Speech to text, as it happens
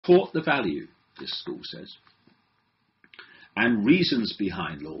taught the value, this school says, and reasons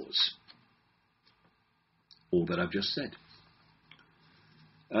behind laws, all that I've just said,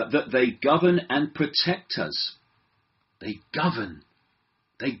 that they govern and protect us. They govern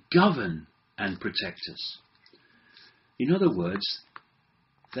and protect us. In other words,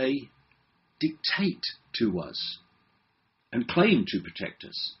 they dictate to us and claim to protect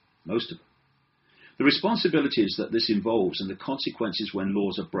us, most of them. The responsibilities that this involves and the consequences when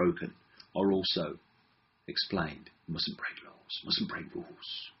laws are broken are also explained. You mustn't break laws, mustn't break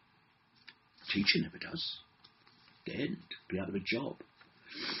rules. Teacher never does. Then be out of a job.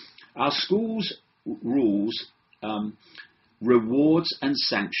 Our schools' rules, rewards and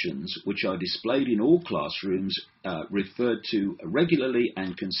sanctions, which are displayed in all classrooms, referred to regularly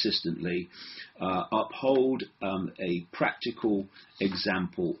and consistently, uphold a practical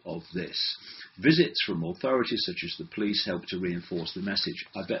example of this. Visits from authorities such as the police help to reinforce the message.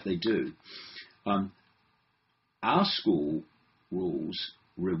 I bet they do. Our school rules,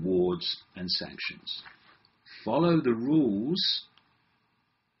 rewards and sanctions. Follow the rules,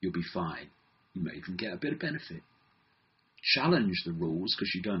 you'll be fine. You may even get a bit of benefit. Challenge the rules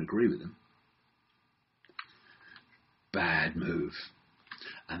because you don't agree with them. Bad move.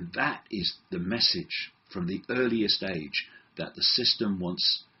 And that is the message from the earliest age that the system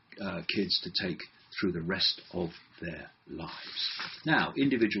wants kids to take through the rest of their lives. Now,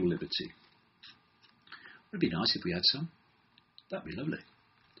 individual liberty. Would it be nice if we had some? That'd be lovely.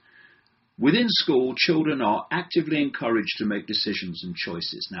 Within school, children are actively encouraged to make decisions and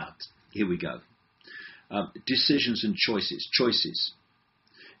choices. Now, here we go. Decisions and choices.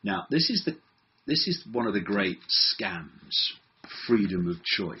 Now, this is one of the great scams, freedom of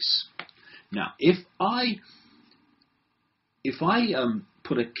choice. Now, if I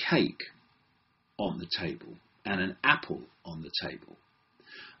put a cake on the table and an apple on the table,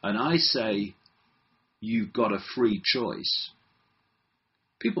 and I say you've got a free choice,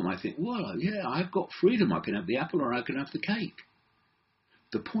 people might think, well, yeah, I've got freedom. I can have the apple or I can have the cake.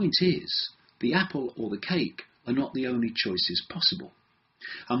 The point is, the apple or the cake are not the only choices possible.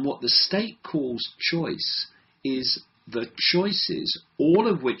 And what the state calls choice is the choices, all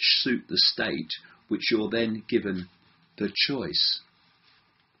of which suit the state, which you're then given the choice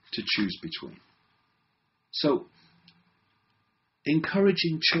to choose between. So,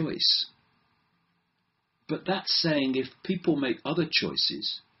 encouraging choice. But that's saying if people make other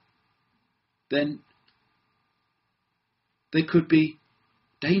choices, then they could be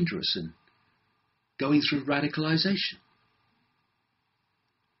dangerous and going through radicalization.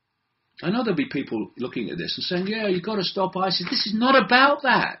 I know there'll be people looking at this and saying, yeah, you've got to stop ISIS. This is not about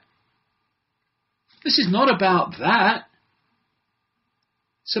that. This is not about that.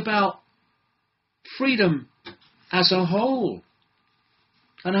 It's about freedom as a whole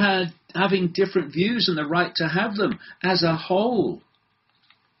and having different views and the right to have them as a whole.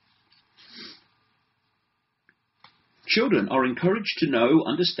 Children are encouraged to know,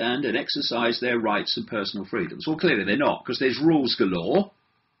 understand and exercise their rights and personal freedoms. Well, clearly they're not, because there's rules galore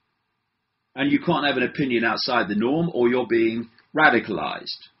and you can't have an opinion outside the norm or you're being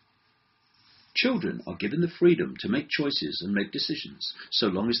radicalized. Children are given the freedom to make choices and make decisions so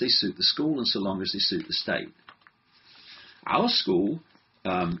long as they suit the school and so long as they suit the state. Our school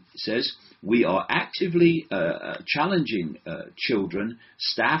says we are actively challenging children,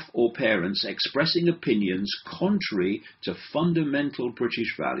 staff or parents expressing opinions contrary to fundamental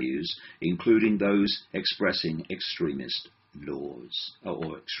British values, including those expressing extremist laws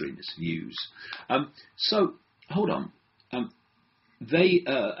or extremist views. So, hold on. They,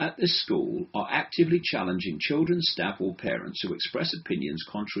 at this school, are actively challenging children, staff or parents who express opinions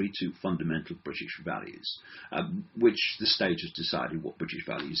contrary to fundamental British values, which the state has decided what British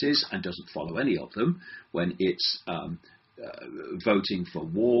values is and doesn't follow any of them when it's voting for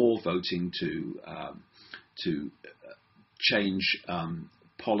war, voting to change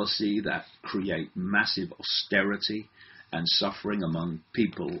policy that create massive austerity and suffering among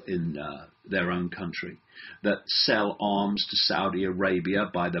people in their own country, that sell arms to Saudi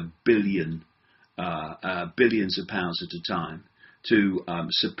Arabia by the billions of pounds at a time to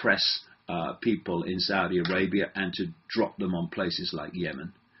suppress people in Saudi Arabia and to drop them on places like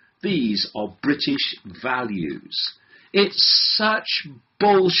Yemen. These are British values. It's such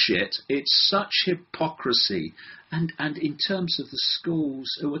bullshit. It's such hypocrisy. And in terms of the schools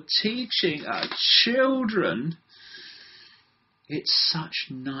who are teaching our children, it's such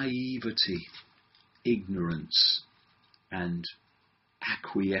naivety, ignorance, and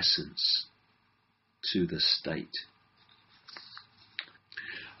acquiescence to the state.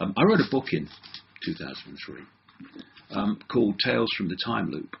 I wrote a book in 2003 called Tales from the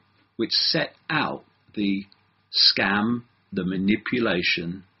Time Loop, which set out the scam, the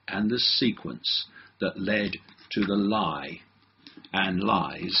manipulation, and the sequence that led to the lie and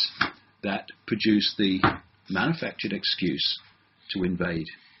lies that produced the manufactured excuse to invade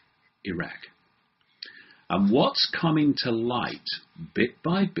Iraq. And what's coming to light bit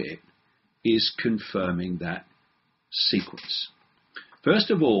by bit is confirming that sequence.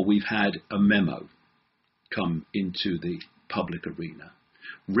 First of all, we've had a memo come into the public arena,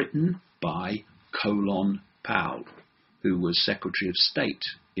 written by Colin Powell, who was Secretary of State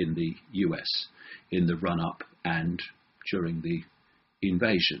in the US in the run-up and during the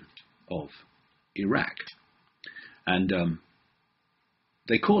invasion of Iraq. And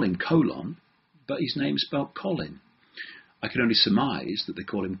they call him Colin, but his name's spelled Colin. I can only surmise that they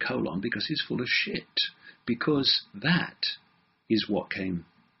call him Colin because he's full of shit, because that is what came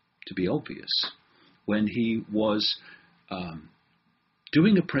to be obvious when he was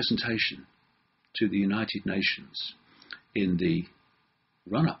doing a presentation to the United Nations in the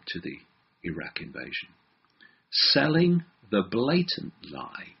run-up to the Iraq invasion, selling the blatant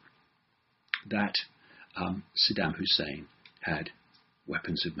lie that Saddam Hussein had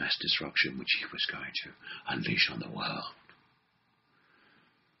weapons of mass destruction which he was going to unleash on the world.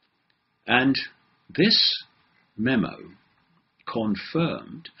 And this memo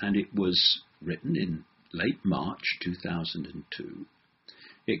confirmed, and it was written in late March 2002,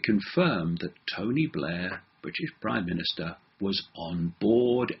 it confirmed that Tony Blair, British Prime Minister, was on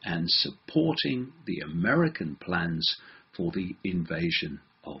board and supporting the American plans for the invasion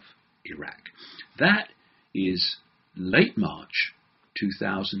of Iraq. That is late March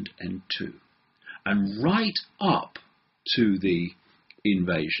 2002. And right up to the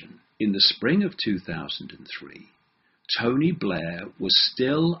invasion, in the spring of 2003, Tony Blair was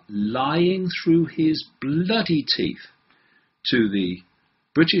still lying through his bloody teeth to the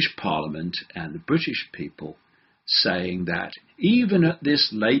British Parliament and the British people, saying that even at this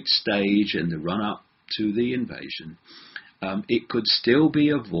late stage in the run-up to the invasion, it could still be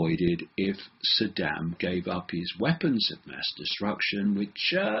avoided if Saddam gave up his weapons of mass destruction,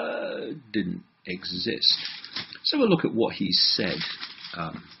 which didn't exist. So we'll look at what he said,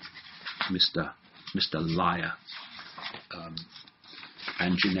 Mr. Liar,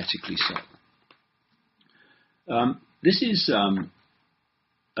 and genetically so. This is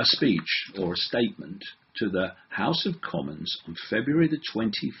a speech or a statement to the House of Commons on February the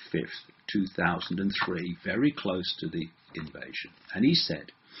 25th, 2003, very close to the invasion. And he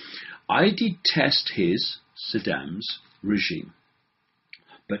said, "I detest his, Saddam's, regime.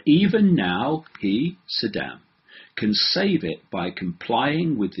 But even now, he, Saddam, can save it by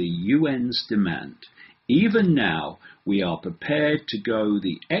complying with the UN's demand. Even now, we are prepared to go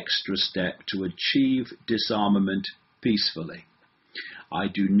the extra step to achieve disarmament peacefully. I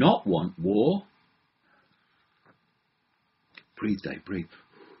do not want war." Breathe, Dave, breathe.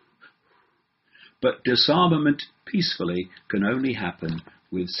 "But disarmament peacefully can only happen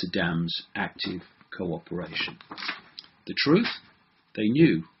with Saddam's active cooperation." The truth, they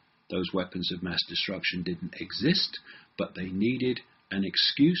knew those weapons of mass destruction didn't exist, but they needed an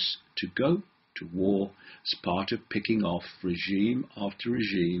excuse to go to war as part of picking off regime after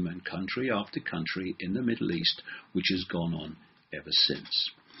regime and country after country in the Middle East, which has gone on ever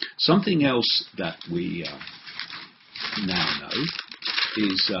since. Something else that we now know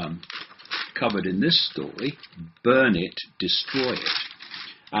is covered in this story: burn it, destroy it.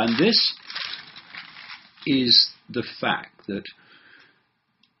 And this is the fact that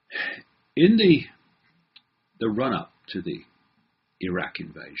in the run-up to the Iraq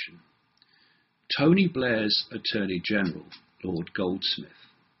invasion, Tony Blair's Attorney General, Lord Goldsmith,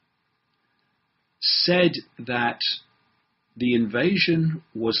 said that the invasion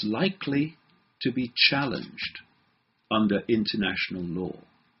was likely to be challenged under international law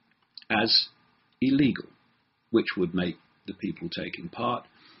as illegal, which would make the people taking part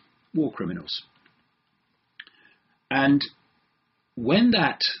war criminals. And when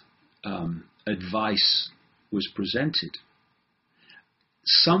that advice was presented,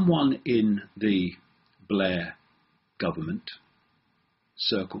 someone in the Blair government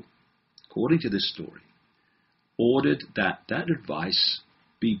circle, according to this story, ordered that advice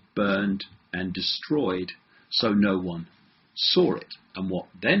be burned and destroyed so no one saw it. And what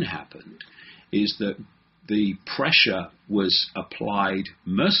then happened is that the pressure was applied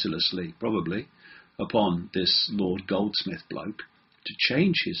mercilessly, probably, upon this Lord Goldsmith bloke to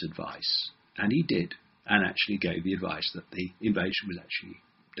change his advice. And he did, and actually gave the advice that the invasion was actually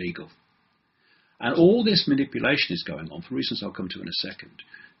legal. And all this manipulation is going on for reasons I'll come to in a second,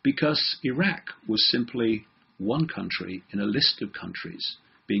 because Iraq was simply one country in a list of countries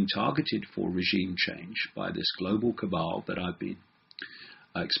being targeted for regime change by this global cabal that I've been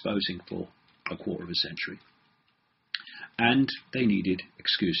exposing for a quarter of a century. And they needed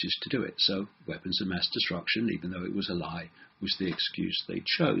excuses to do it. So weapons of mass destruction, even though it was a lie, was the excuse they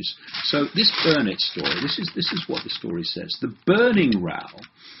chose. So this Burnett story, this is what the story says. The burning row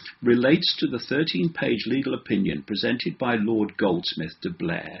relates to the 13-page legal opinion presented by Lord Goldsmith to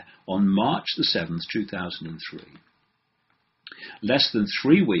Blair on March the 7th, 2003, less than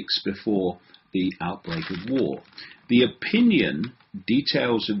 3 weeks before the outbreak of war. The opinion,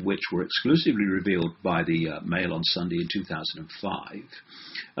 details of which were exclusively revealed by the Mail on Sunday in 2005,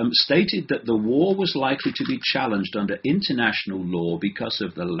 stated that the war was likely to be challenged under international law because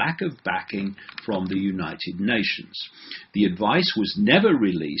of the lack of backing from the United Nations. The advice was never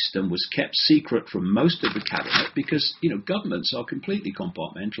released and was kept secret from most of the cabinet because, governments are completely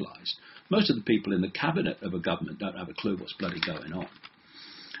compartmentalized. Most of the people in the cabinet of a government don't have a clue what's bloody going on.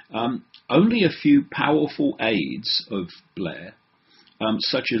 Only a few powerful aides of Blair,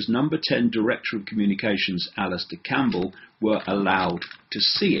 such as Number 10 Director of Communications Alistair Campbell, were allowed to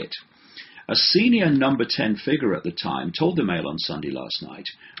see it. A senior Number 10 figure at the time told the Mail on Sunday last night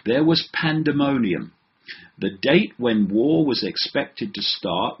there was pandemonium. The date when war was expected to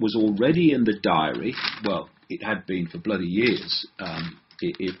start was already in the diary. Well, it had been for bloody years,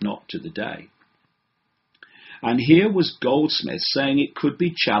 if not to the day. And here was Goldsmith saying it could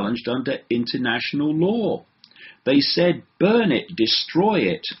be challenged under international law. They said, burn it, destroy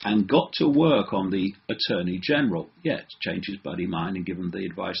it, and got to work on the Attorney General. Yeah, change his bloody mind and give them the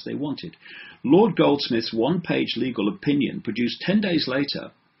advice they wanted. Lord Goldsmith's one-page legal opinion, produced 10 days later,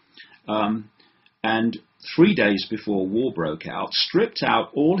 and 3 days before war broke out, stripped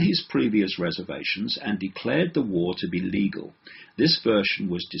out all his previous reservations and declared the war to be legal. This version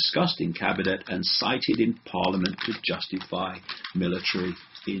was discussed in Cabinet and cited in Parliament to justify military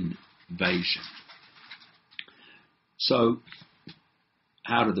invasion. So,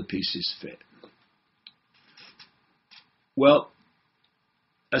 how do the pieces fit? Well,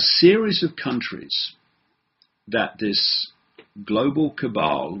 a series of countries that this global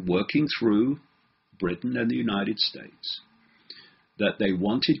cabal working through Britain and the United States, that they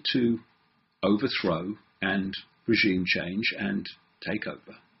wanted to overthrow and regime change and take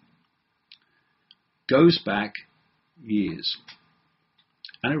over, goes back years.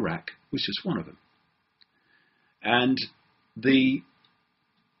 And Iraq was just one of them. And the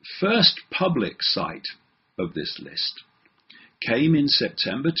first public sight of this list came in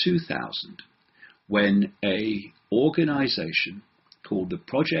September 2000 when an organization called the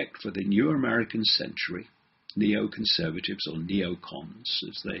Project for the New American Century, neoconservatives or neocons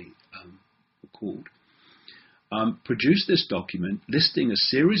as they were called, produced this document listing a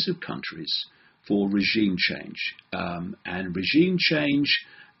series of countries for regime change, and regime change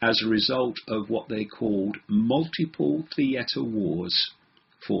as a result of what they called multiple theater wars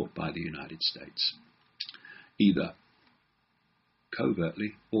fought by the United States, either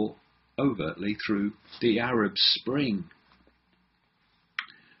covertly or overtly through the Arab Spring.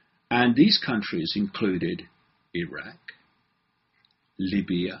 And these countries included Iraq,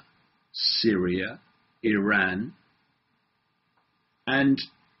 Libya, Syria, Iran, and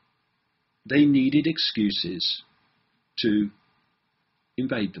they needed excuses to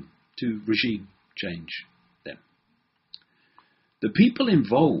invade them, to regime change them. The people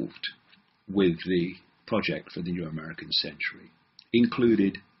involved with the Project for the New American Century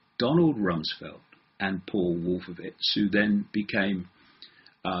included Donald Rumsfeld and Paul Wolfowitz, who then became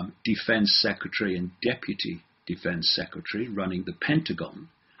Defense Secretary and Deputy Defense Secretary running the Pentagon,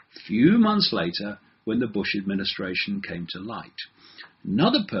 a few months later when the Bush administration came to light.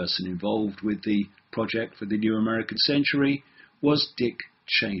 Another person involved with the Project for the New American Century was Dick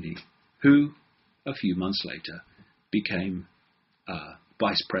Cheney, who a few months later became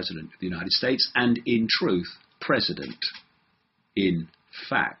Vice President of the United States and, in truth, President, in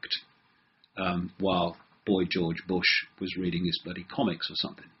fact, while boy George Bush was reading his bloody comics or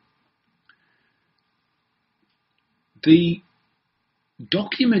something. The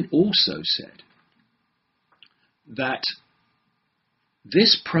document also said that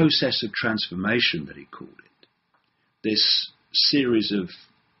this process of transformation that he called it, this series of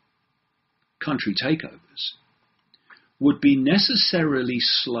country takeovers, would be necessarily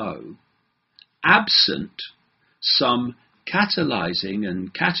slow, absent some catalyzing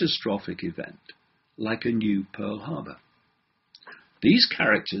and catastrophic event like a new Pearl Harbor. These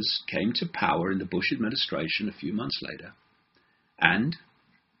characters came to power in the Bush administration a few months later, and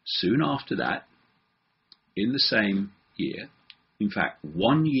soon after that, in the same year, In fact,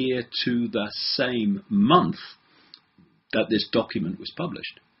 1 year to the same month that this document was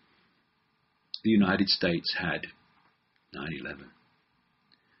published, the United States had 9/11.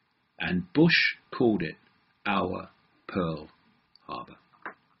 And Bush called it our Pearl Harbor.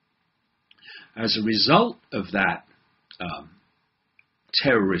 As a result of that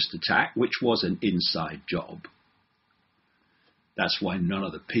terrorist attack, which was an inside job, that's why none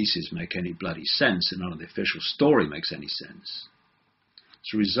of the pieces make any bloody sense and none of the official story makes any sense.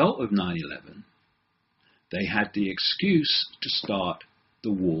 As a result of 9/11, they had the excuse to start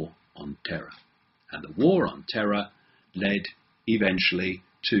the war on terror. And the war on terror led eventually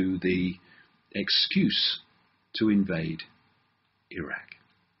to the excuse to invade Iraq.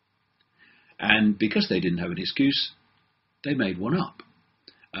 And because they didn't have an excuse, they made one up.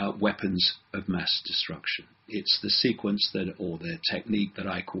 Weapons of mass destruction. It's the sequence that, or the technique that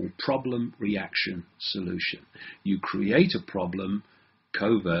I call problem, reaction, solution. You create a problem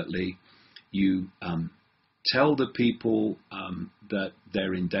covertly, you tell the people that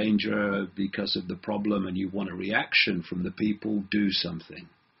they're in danger because of the problem and you want a reaction from the people, do something.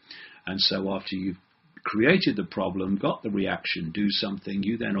 And so after you've created the problem, got the reaction, do something,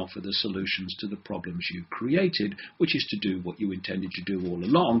 you then offer the solutions to the problems you created, which is to do what you intended to do all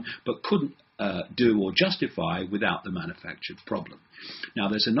along, but couldn't do or justify without the manufactured problem. Now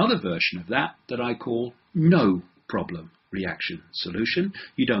there's another version of that that I call no problem, reaction, solution.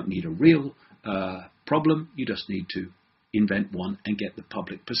 You don't need a real problem, you just need to invent one and get the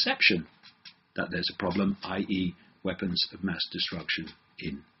public perception that there's a problem, i.e. weapons of mass destruction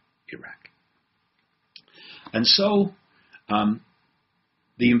in Iraq. And so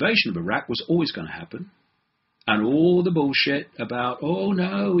the invasion of Iraq was always going to happen, and all the bullshit about, oh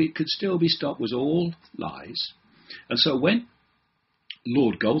no, it could still be stopped, was all lies. And so when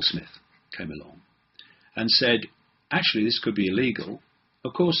Lord Goldsmith came along and said, actually this could be illegal,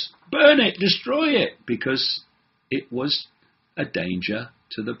 of course, burn it, destroy it, because it was a danger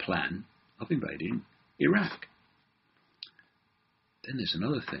to the plan of invading Iraq. Then there's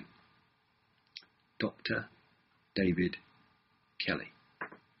another thing. Dr. David Kelly.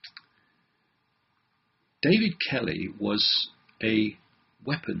 David Kelly was a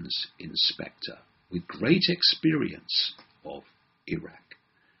weapons inspector with great experience of Iraq.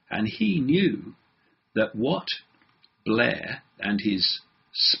 And he knew that what Blair and his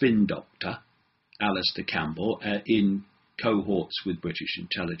spin doctor, Alistair Campbell, in cohorts with British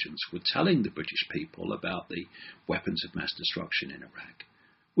intelligence, were telling the British people about the weapons of mass destruction in Iraq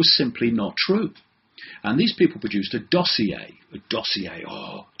was simply not true. And these people produced a dossier,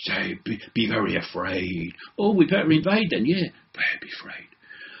 oh, say, be very afraid. Oh, we better invade then, yeah, better be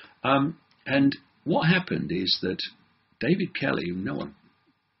afraid. And what happened is that David Kelly, who no one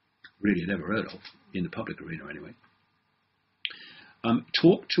really had ever heard of, in the public arena anyway,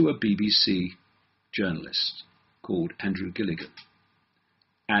 talked to a BBC journalist called Andrew Gilligan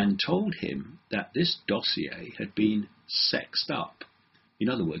and told him that this dossier had been sexed up. In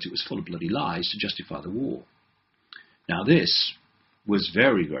other words, it was full of bloody lies to justify the war. Now this was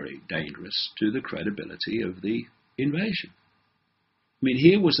very, very dangerous to the credibility of the invasion. I mean,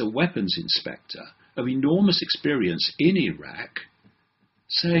 here was a weapons inspector of enormous experience in Iraq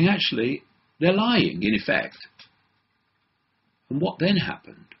saying, actually, they're lying, in effect. And what then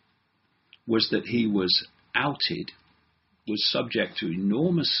happened was that he was outed, was subject to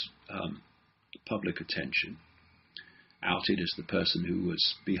enormous public attention, outed as the person who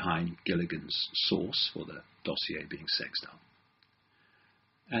was behind Gilligan's source for the dossier being sexed up.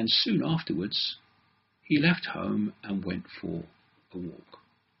 And soon afterwards, he left home and went for a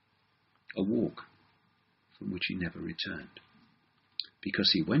walk from which he never returned,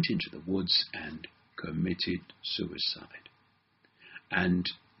 because he went into the woods and committed suicide. And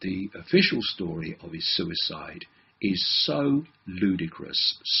the official story of his suicide is so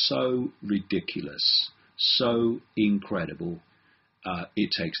ludicrous, so ridiculous, so incredible,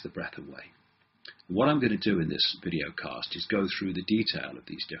 it takes the breath away. What I'm going to do in this video cast is go through the detail of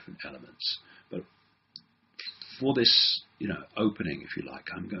these different elements. But for this, opening, if you like,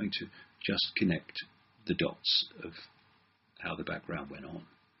 I'm going to just connect the dots of how the background went on.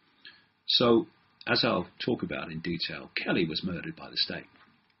 So, as I'll talk about in detail, Kelly was murdered by the state.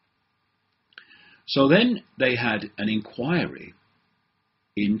 So then they had an inquiry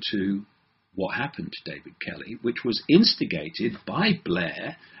into what happened to David Kelly, which was instigated by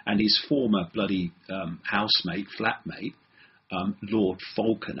Blair and his former bloody housemate, flatmate, Lord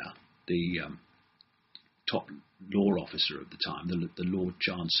Falconer, the top law officer of the time, the Lord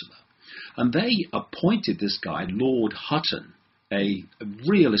Chancellor. And they appointed this guy, Lord Hutton, a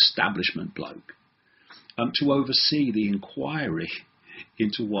real establishment bloke. to oversee the inquiry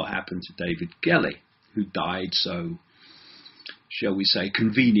into what happened to David Gelly, who died so, shall we say,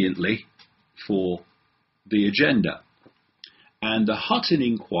 conveniently for the agenda. And the Hutton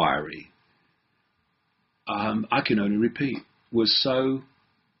inquiry, I can only repeat, was so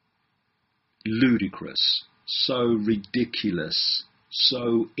ludicrous, so ridiculous,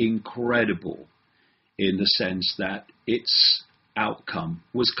 so incredible, in the sense that its outcome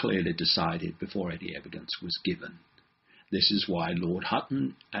was clearly decided before any evidence was given. This is why Lord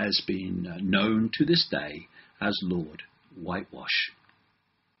Hutton has been known to this day as Lord Whitewash.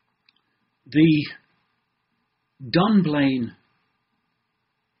 The Dunblane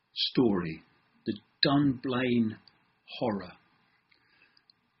story, the Dunblane horror,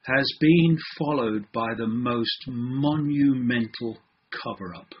 has been followed by the most monumental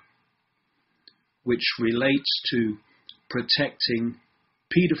cover-up, which relates to protecting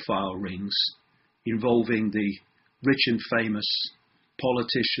paedophile rings involving the rich and famous,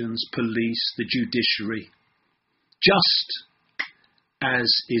 politicians, police, the judiciary, just as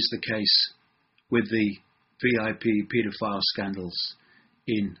is the case with the VIP paedophile scandals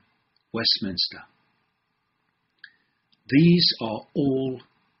in Westminster. These are all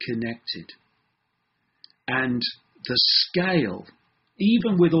connected. And the scale,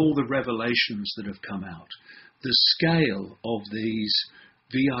 even with all the revelations that have come out, the scale of these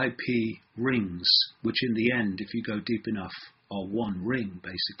VIP rings, which in the end, if you go deep enough, are one ring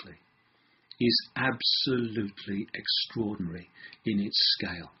basically, is absolutely extraordinary in its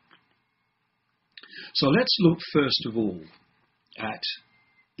scale. So let's look first of all at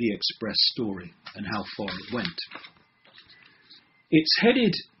the Express story and how far it went. It's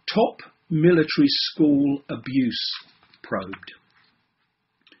headed Top Military School Abuse Probed.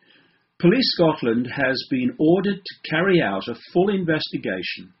 Police Scotland has been ordered to carry out a full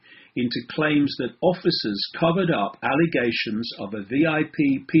investigation into claims that officers covered up allegations of a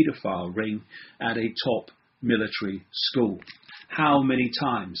VIP paedophile ring at a top military school. How many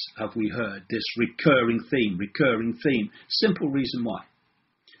times have we heard this recurring theme? Simple reason why.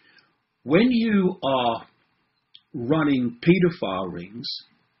 When you are running paedophile rings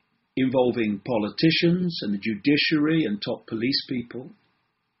involving politicians and the judiciary and top police people,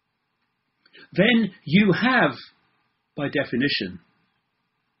 then you have, by definition,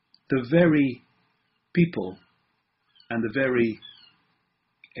 the very people and the very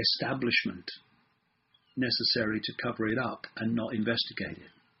establishment necessary to cover it up and not investigate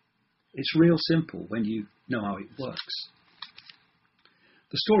it. It's real simple when you know how it works.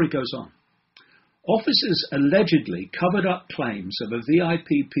 The story goes on. Officers allegedly covered up claims of a VIP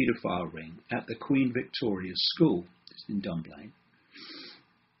paedophile ring at the Queen Victoria's School in Dunblane.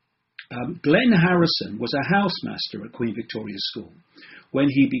 Glenn Harrison was a housemaster at Queen Victoria's School when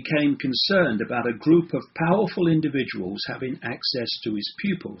he became concerned about a group of powerful individuals having access to his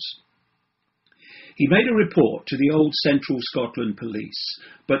pupils. He made a report to the Old Central Scotland Police,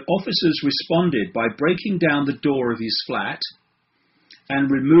 but officers responded by breaking down the door of his flat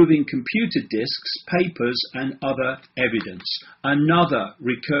and removing computer disks, papers and other evidence. Another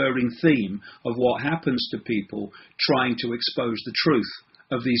recurring theme of what happens to people trying to expose the truth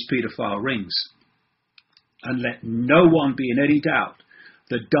of these paedophile rings. And let no one be in any doubt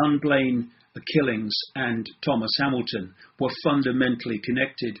that Dunblane killings and Thomas Hamilton were fundamentally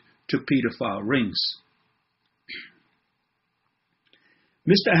connected to paedophile rings.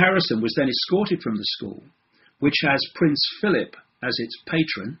 Mr. Harrison was then escorted from the school, which has Prince Philip as its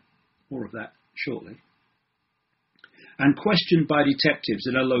patron, more of that shortly, and questioned by detectives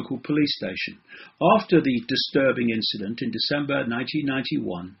in a local police station. After the disturbing incident in December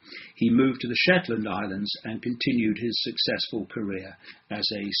 1991, he moved to the Shetland Islands and continued his successful career as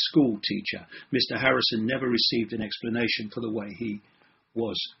a school teacher. Mr. Harrison never received an explanation for the way he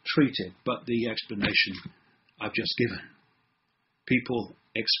was treated, but the explanation I've just given. People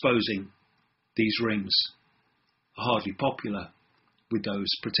exposing these rings are hardly popular with those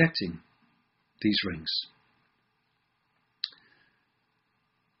protecting these rings.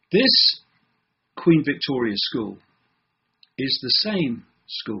 This Queen Victoria School is the same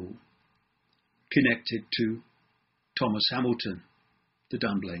school connected to Thomas Hamilton, the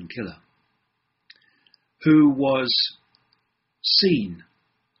Dunblane killer, who was seen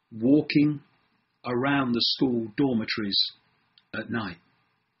walking around the school dormitories at night.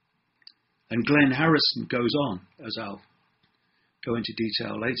 And Glenn Harrison goes on, as I'll go into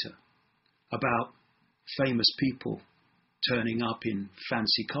detail later, about famous people turning up in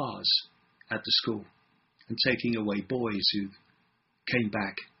fancy cars at the school and taking away boys who came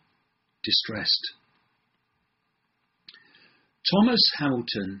back distressed. Thomas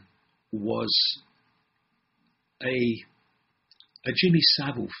Hamilton was a Jimmy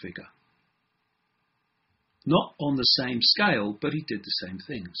Savile figure. Not on the same scale, but he did the same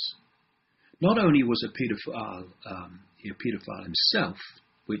things. Not only was a paedophile himself,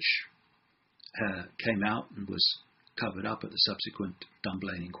 which came out and was covered up at the subsequent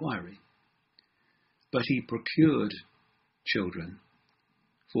Dunblane inquiry, but he procured children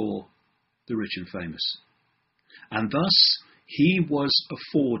for the rich and famous. And thus he was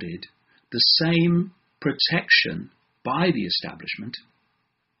afforded the same protection by the establishment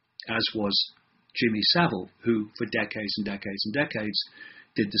as was Jimmy Savile, who for decades and decades and decades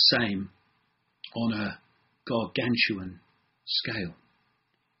did the same on a gargantuan scale.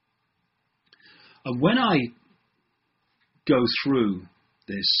 And when I go through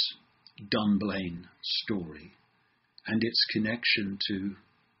this Dunblane story and its connection to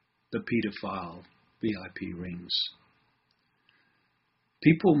the paedophile VIP rings,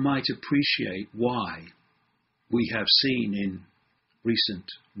 people might appreciate why we have seen in recent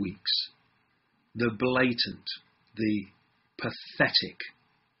weeks the blatant, the pathetic,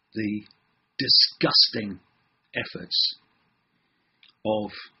 the disgusting efforts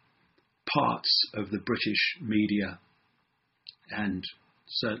of parts of the British media and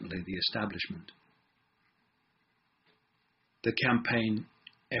certainly the establishment. The campaign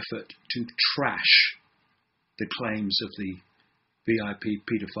effort to trash the claims of the VIP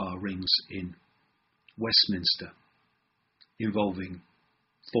paedophile rings in Westminster, involving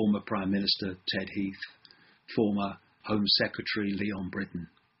former Prime Minister Ted Heath, former Home Secretary Leon Britton,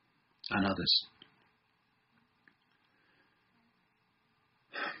 and others.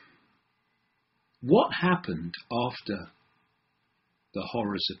 What happened after the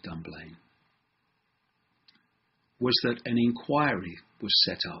horrors of Dunblane was that an inquiry was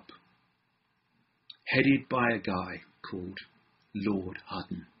set up, headed by a guy called Lord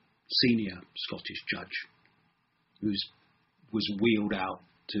Hutton, senior Scottish judge, who was wheeled out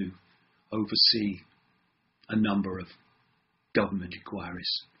to oversee a number of government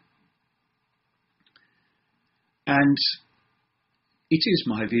inquiries. And it is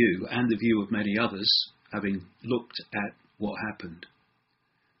my view, and the view of many others, having looked at what happened,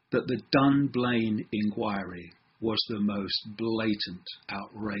 that the Dunblane inquiry was the most blatant,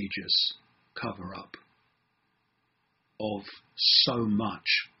 outrageous cover-up of so much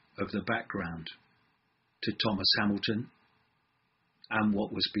of the background to Thomas Hamilton and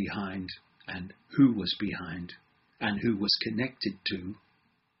what was behind and who was behind and who was connected to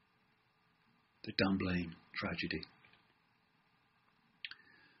the Dunblane tragedy.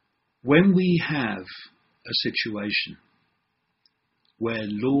 When we have a situation where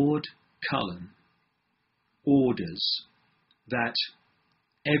Lord Cullen orders that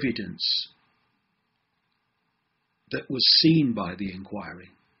evidence that was seen by the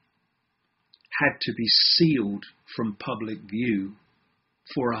inquiry had to be sealed from public view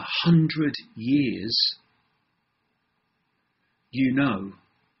for 100 years, you know,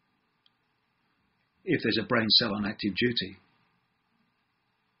 if there's a brain cell on active duty,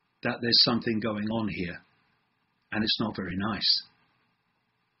 that there's something going on here, and it's not very nice.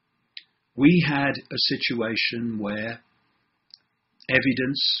 We had a situation where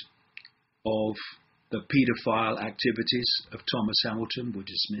evidence of the paedophile activities of Thomas Hamilton were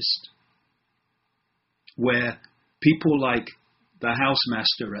dismissed, where people like the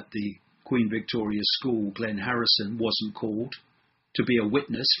housemaster at the Queen Victoria School, Glenn Harrison, wasn't called to be a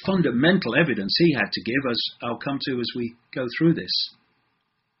witness. Fundamental evidence he had to give, as I'll come to as we go through this.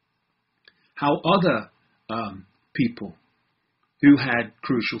 How other people who had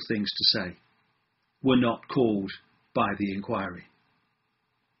crucial things to say were not called by the inquiry.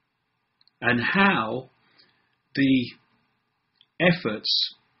 And how the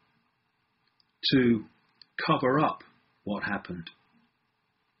efforts to cover up what happened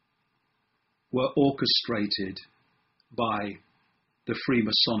were orchestrated by the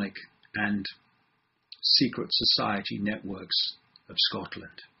Freemasonic and secret society networks of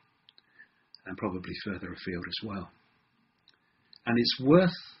Scotland, and probably further afield as well. And it's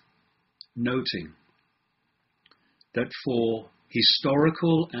worth noting that for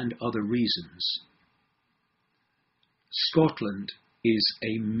historical and other reasons, Scotland is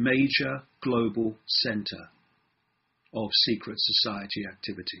a major global centre of secret society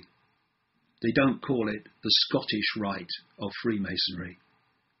activity. They don't call it the Scottish Rite of Freemasonry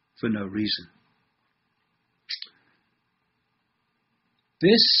for no reason.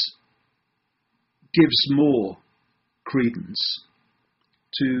 This gives more credence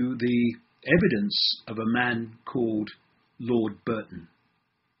to the evidence of a man called Lord Burton,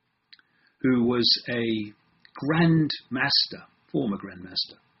 who was a Grand Master, former Grand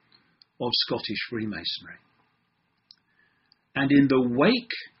Master, of Scottish Freemasonry. And in the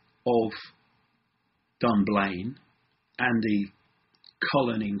wake of Dunblane and the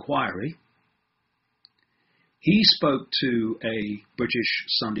Cullen inquiry, he spoke to a British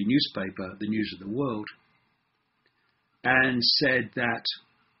Sunday newspaper, the News of the World, and said that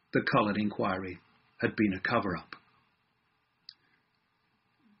the Cullen inquiry had been a cover-up.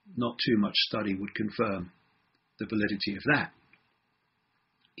 Not too much study would confirm the validity of that.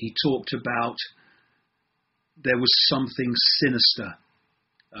 He talked about there was something sinister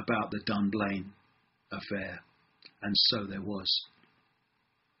about the Dunblane affair, and so there was.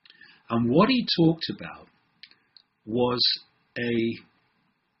 And what he talked about was a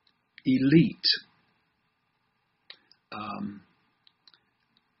elite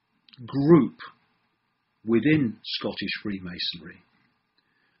group within Scottish Freemasonry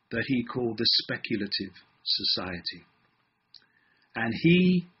that he called the Speculative Society. And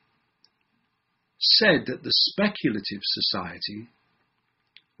he said that the Speculative Society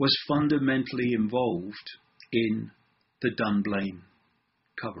was fundamentally involved in the Dunblane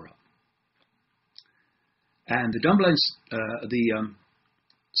cover-up. And the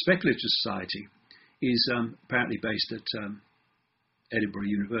Speculative Society is apparently based at Edinburgh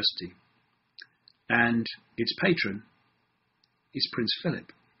University, and its patron is Prince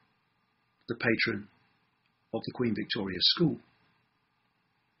Philip, the patron of the Queen Victoria School.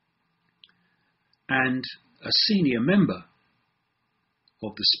 And a senior member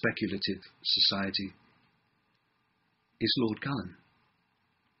of the Speculative Society is Lord Cullen,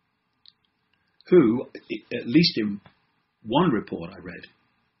 who, at least in one report I read,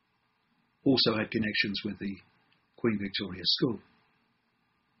 also had connections with the Queen Victoria School.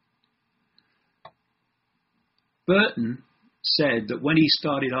 Burton said that when he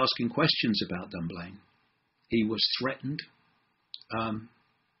started asking questions about Dunblane, he was threatened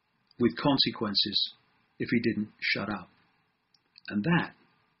with consequences if he didn't shut up. And that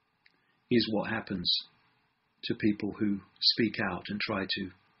is what happens to people who speak out and try to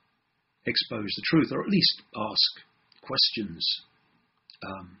expose the truth, or at least ask questions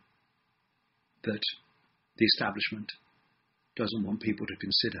that the establishment doesn't want people to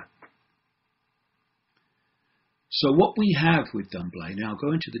consider. So what we have with Dunblane, and I'll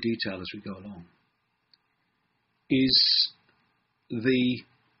go into the detail as we go along, is the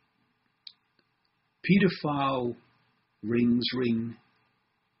paedophile ring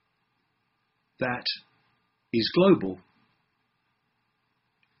that is global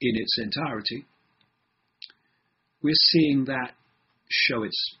in its entirety. We're seeing that show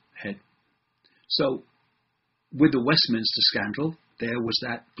its head. So with the Westminster scandal, there was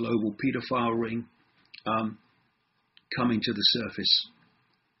that global paedophile ring coming to the surface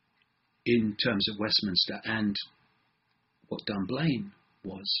in terms of Westminster, and what Dunblane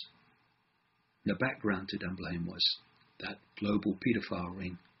was, the background to Dunblane was that global paedophile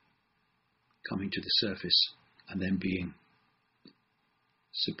ring coming to the surface and then being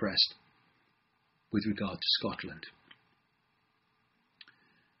suppressed with regard to Scotland.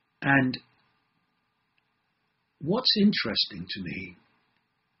 And what's interesting to me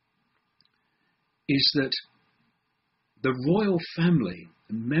is that the royal family,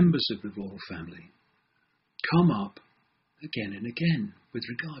 the members of the royal family, come up again and again with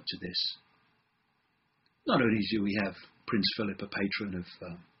regard to this. Not only do we have Prince Philip, a patron of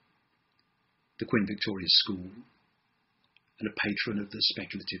the Queen Victoria School and a patron of the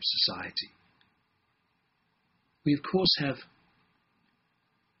Speculative Society, we of course have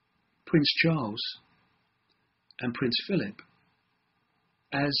Prince Charles and Prince Philip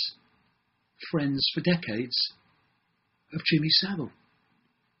as friends for decades of Jimmy Savile.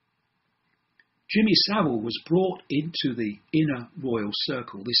 Jimmy Savile was brought into the inner royal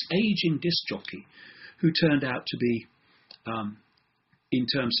circle, this aging disc jockey who turned out to be, in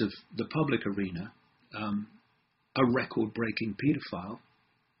terms of the public arena, a record-breaking paedophile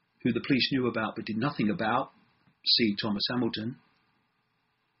who the police knew about but did nothing about. See Thomas Hamilton.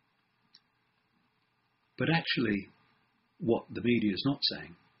 But actually, what the media is not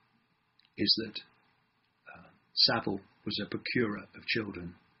saying is that Savile was a procurer of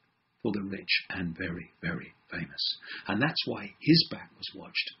children for the rich and very, very famous. And that's why his back was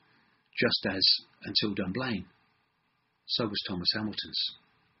watched, just as, until Dunblane, so was Thomas Hamilton's.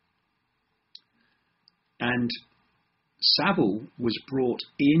 And Savile was brought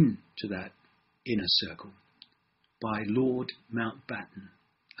into that inner circle by Lord Mountbatten,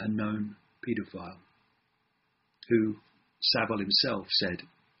 a known paedophile, who Savile himself said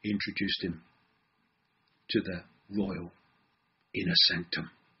introduced him to the royal inner sanctum.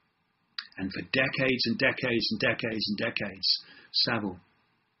 And for decades and decades and decades and decades, Savile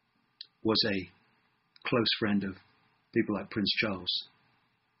was a close friend of people like Prince Charles.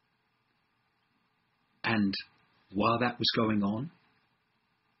 And while that was going on,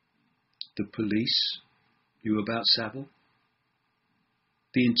 the police knew about Savile.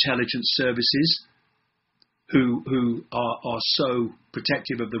 The intelligence services, who are so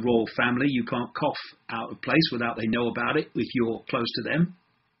protective of the royal family, you can't cough out of place without they know about it if you're close to them.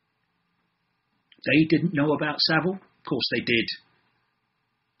 They didn't know about Savile? Of course they did.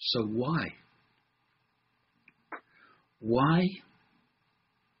 So why? Why,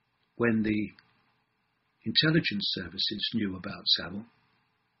 when the intelligence services knew about Savile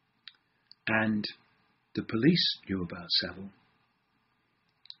and the police knew about Savile,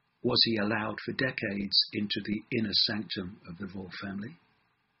 was he allowed for decades into the inner sanctum of the royal family?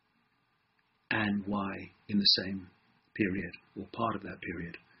 And why, in the same period, or part of that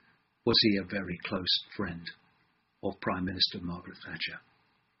period, was he a very close friend of Prime Minister Margaret Thatcher?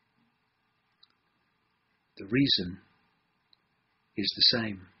 The reason is the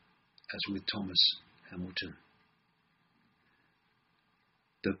same as with Thomas Hamilton.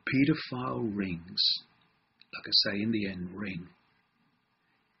 The paedophile rings, like I say in the end, ring,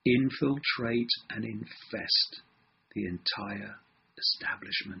 infiltrate and infest the entire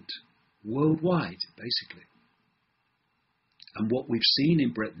establishment, worldwide, basically. And what we've seen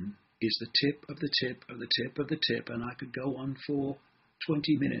in Britain is the tip of the tip of the tip of the tip, and I could go on for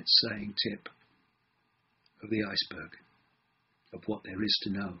 20 minutes saying tip of the iceberg of what there is to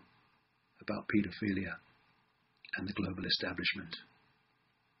know about paedophilia and the global establishment.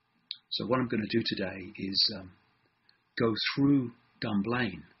 So what I'm going to do today is go through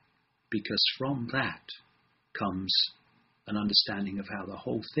Dunblane, because from that comes an understanding of how the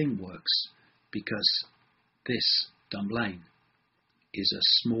whole thing works, because this Dunblane is a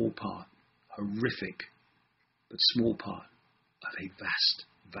small part, horrific, but small part of a vast,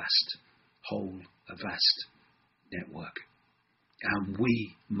 vast whole, a vast network. And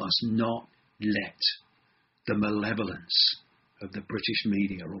we must not let the malevolence of the British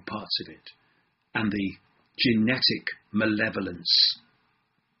media or parts of it, and the genetic malevolence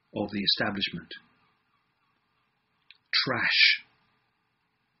of the establishment, trash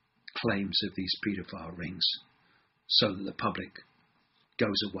claims of these paedophile rings so that the public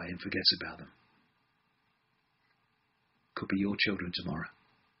goes away and forgets about them. Could be your children tomorrow.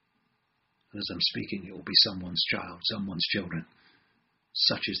 And as I'm speaking, it will be someone's child, someone's children.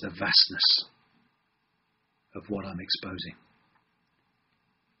 Such is the vastness of what I'm exposing.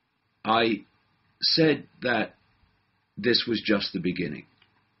 I said that this was just the beginning,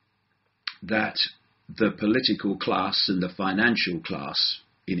 that the political class and the financial class,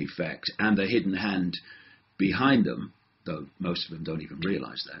 in effect, and the hidden hand behind them, though most of them don't even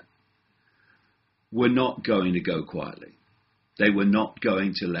realize that, were not going to go quietly. They were not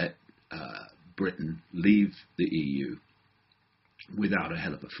going to let Britain leave the EU without a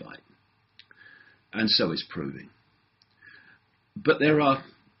hell of a fight. And so it's proving. But there are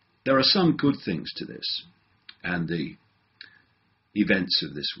some good things to this and the events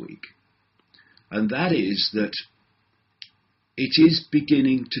of this week. And that is that it is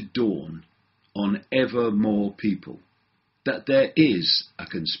beginning to dawn on ever more people that there is a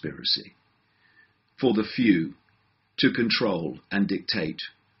conspiracy for the few to control and dictate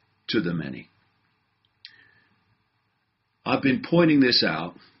to the many. I've been pointing this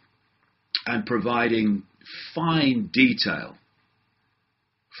out and providing fine detail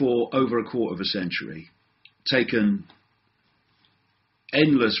for over a quarter of a century, taken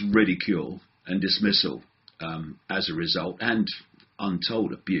endless ridicule and dismissal as a result, and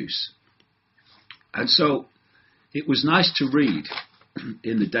untold abuse. And so it was nice to read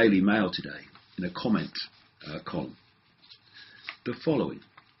in the Daily Mail today, in a comment column, the following.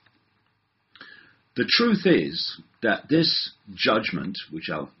 The truth is that this judgment, which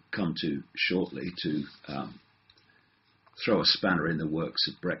I'll come to shortly to throw a spanner in the works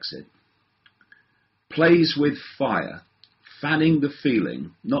of Brexit, plays with fire, fanning the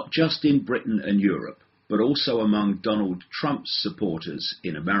feeling, not just in Britain and Europe, but also among Donald Trump's supporters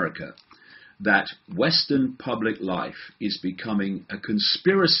in America, that Western public life is becoming a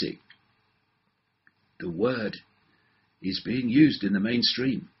conspiracy. The word is being used in the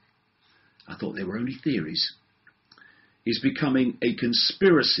mainstream. I thought they were only theories. Is becoming a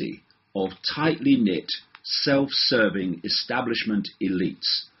conspiracy of tightly knit, self-serving establishment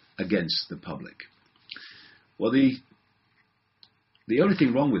elites against the public. Well, the only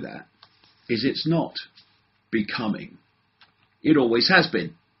thing wrong with that is it's not becoming. It always has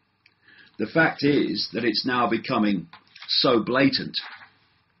been. The fact is that it's now becoming so blatant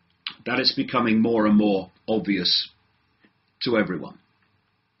that it's becoming more and more obvious to everyone.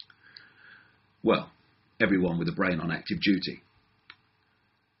 Well, everyone with a brain on active duty.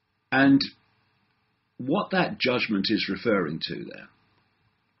 And what that judgment is referring to there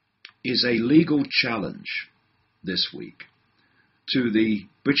is a legal challenge this week to the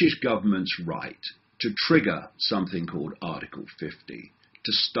British government's right to trigger something called Article 50,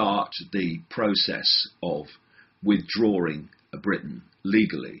 to start the process of withdrawing Britain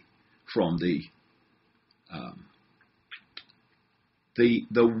legally from the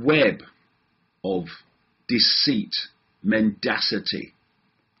web of deceit, mendacity,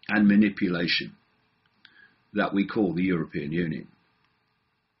 and manipulation that we call the European Union.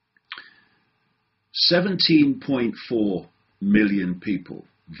 17.4 million people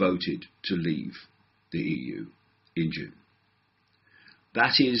voted to leave the EU in June.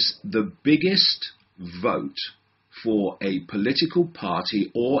 That is the biggest vote for a political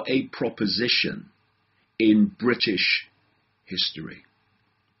party or a proposition in British history.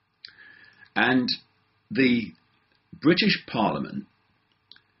 And the British Parliament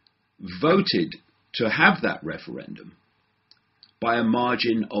voted to have that referendum by a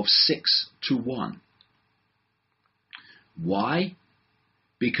margin of 6-1. Why?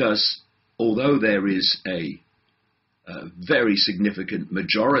 Because although there is a very significant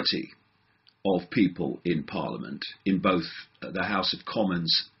majority of people in Parliament, in both the House of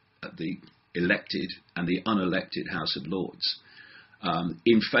Commons, the elected and the unelected House of Lords,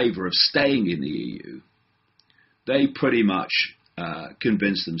 in favour of staying in the EU, they pretty much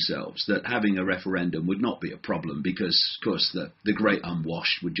convinced themselves that having a referendum would not be a problem because, of course, the great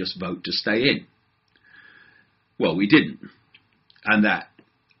unwashed would just vote to stay in. Well, we didn't. And that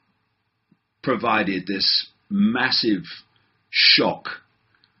provided this massive shock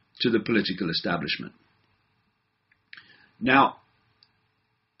to the political establishment. Now,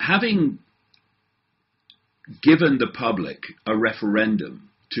 having given the public a referendum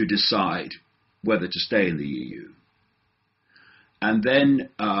to decide whether to stay in the EU, and then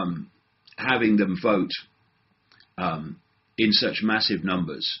having them vote in such massive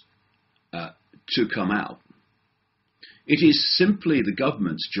numbers to come out, it is simply the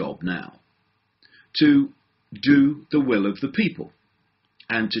government's job now to do the will of the people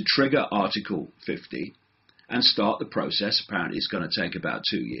and to trigger Article 50 and start the process. Apparently it's going to take about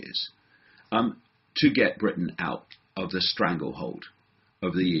 2 years to get Britain out of the stranglehold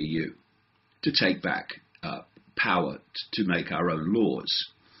of the EU, to take back power to make our own laws,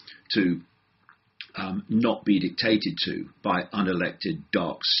 to not be dictated to by unelected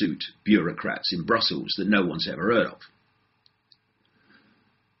dark suit bureaucrats in Brussels that no one's ever heard of.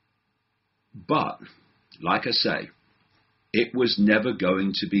 But, like I say, it was never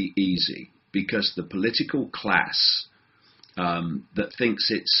going to be easy because the political class that thinks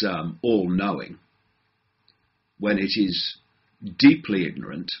it's all-knowing, when it is deeply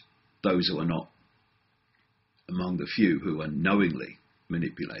ignorant, those who are not among the few who are knowingly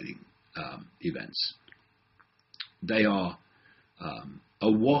manipulating events, they are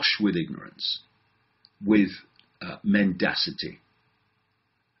awash with ignorance, with mendacity,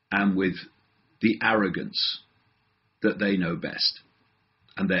 and with the arrogance that they know best,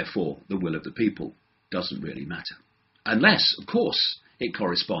 and therefore the will of the people doesn't really matter. Unless, of course, it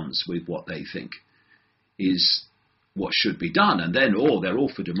corresponds with what they think is what should be done, and then, they're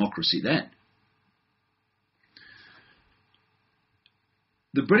all for democracy then.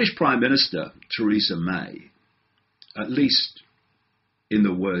 The British Prime Minister, Theresa May, at least in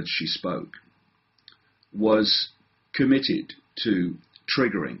the words she spoke, was committed to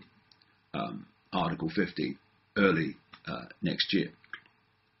triggering Article 50 early next year.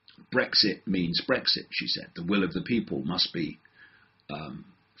 Brexit means Brexit, she said. The will of the people must be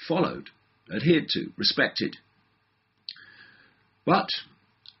followed, adhered to, respected. But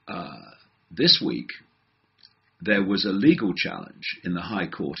this week, there was a legal challenge in the High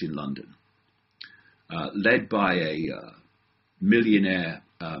Court in London, led by a millionaire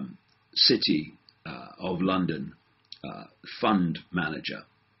City of London fund manager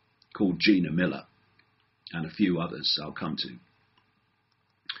called Gina Miller, and a few others I'll come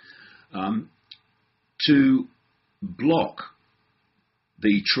to block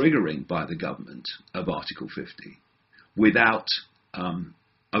the triggering by the government of Article 50 without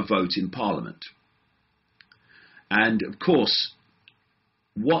a vote in Parliament. And of course,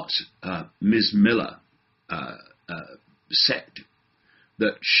 what Ms. Miller said,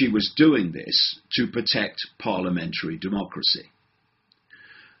 that she was doing this to protect parliamentary democracy.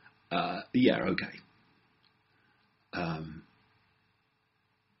 Okay.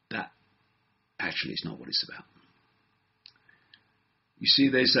 That actually is not what it's about. You see,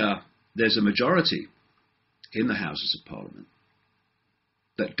 there's a majority in the Houses of Parliament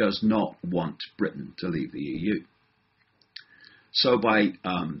that does not want Britain to leave the EU. So by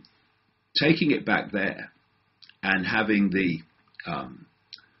taking it back there and having the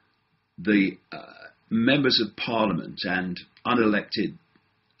members of Parliament and unelected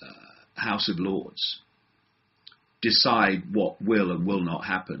House of Lords decide what will and will not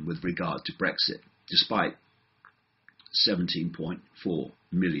happen with regard to Brexit, despite 17.4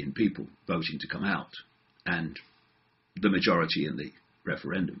 million people voting to come out and the majority in the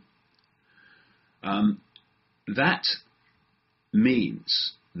referendum. That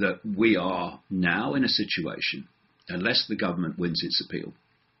means that we are now in a situation, unless the government wins its appeal,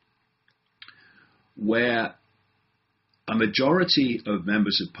 where a majority of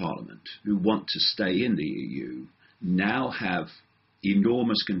members of Parliament who want to stay in the EU now have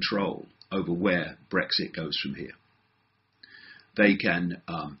enormous control over where Brexit goes from here. They can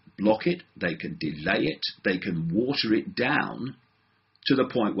block it, they can delay it, they can water it down to the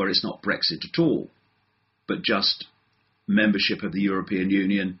point where it's not Brexit at all, but just membership of the European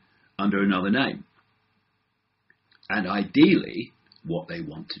Union under another name. And ideally, what they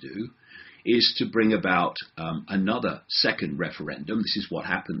want to do is to bring about another second referendum. This is what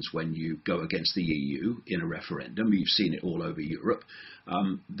happens when you go against the EU in a referendum. You've seen it all over Europe.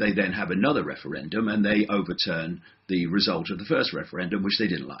 They then have another referendum and they overturn the result of the first referendum, which they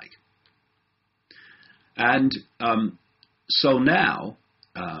didn't like. And so now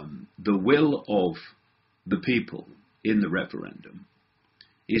the will of the people in the referendum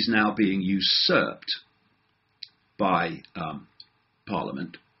is now being usurped by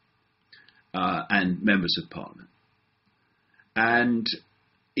Parliament and members of Parliament. And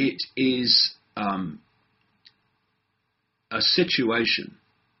it is a situation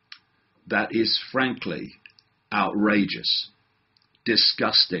that is frankly outrageous,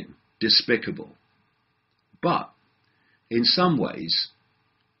 disgusting, despicable, but in some ways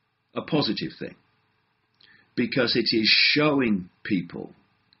a positive thing, because it is showing people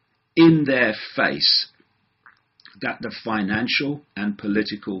in their face that the financial and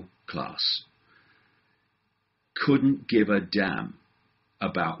political class couldn't give a damn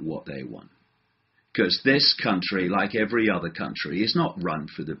about what they want. Because this country, like every other country, is not run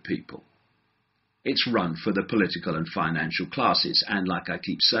for the people. It's run for the political and financial classes, and like I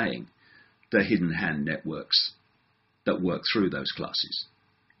keep saying, the hidden hand networks that work through those classes.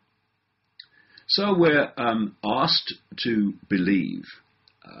 So we're asked to believe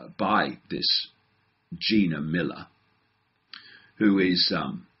by this Gina Miller, who is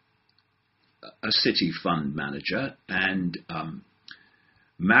a city fund manager and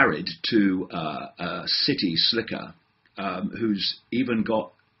married to a city slicker who's even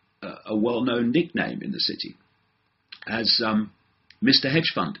got a well-known nickname in the city as Mr.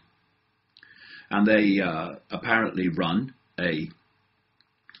 Hedge Fund. And they apparently run an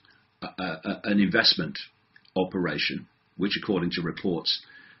investment operation, which according to reports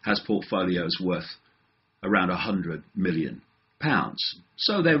has portfolios worth around £100 million.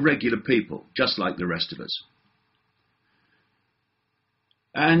 So they're regular people, just like the rest of us.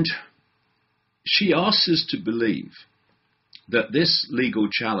 And she asks us to believe that this legal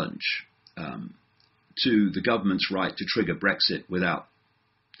challenge to the government's right to trigger Brexit without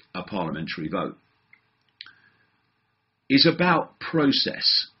a parliamentary vote is about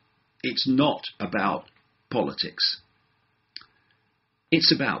process. It's not about politics.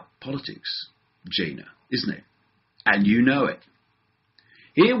 It's about politics, Gina, isn't it? And you know it.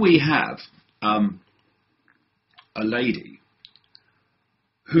 Here we have a lady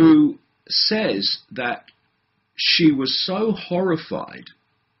who says that she was so horrified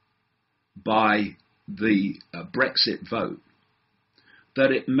by the Brexit vote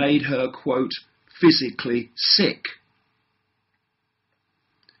that it made her, quote, physically sick.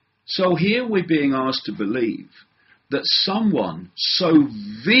 So here we're being asked to believe that someone so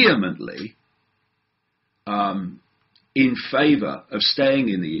vehemently in favour of staying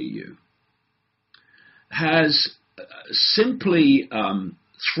in the EU has simply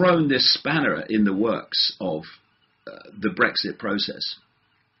thrown this spanner in the works of the Brexit process,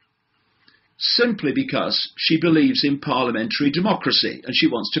 simply because she believes in parliamentary democracy and she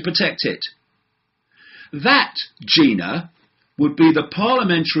wants to protect it. That, Gina, would be the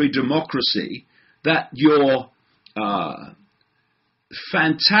parliamentary democracy that your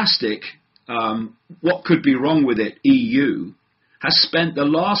fantastic, what could be wrong with it, EU, has spent the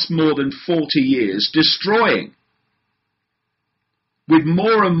last more than 40 years destroying, with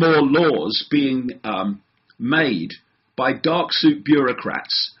more and more laws being made by dark suit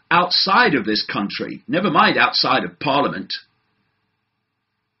bureaucrats outside of this country, never mind outside of Parliament.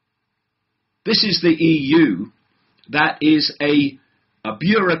 This is the EU that is a a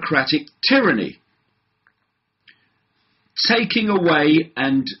bureaucratic tyranny, taking away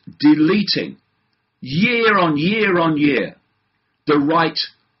and deleting year on year on year the right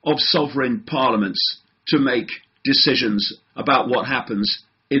of sovereign parliaments to make decisions about what happens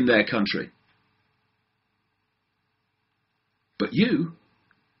in their country. But you,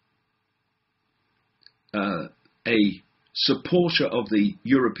 a supporter of the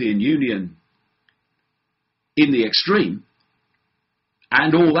European Union in the extreme,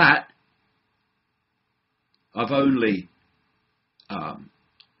 and all that, I've only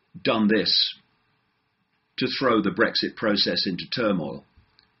done this to throw the Brexit process into turmoil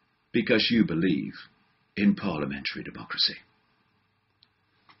because you believe in parliamentary democracy.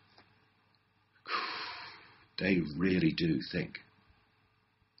 They really do think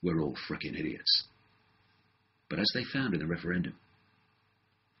we're all frickin' idiots. But as they found in the referendum,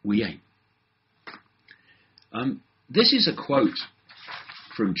 we ain't. This is a quote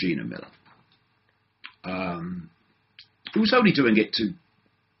from Gina Miller, who was only doing it to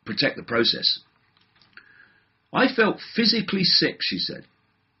protect the process. I felt physically sick, she said,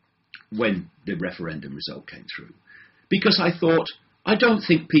 when the referendum result came through, because I thought, I don't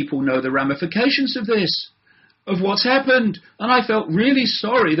think people know the ramifications of this, of what's happened, and I felt really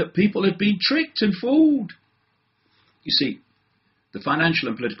sorry that people had been tricked and fooled. You see, the financial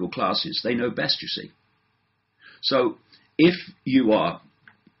and political classes, they know best, you see. So if you are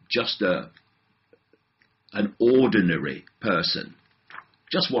just an ordinary person,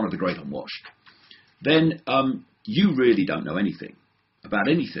 just one of the great unwashed, then you really don't know anything about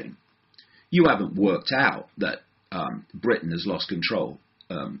anything. You haven't worked out that Britain has lost control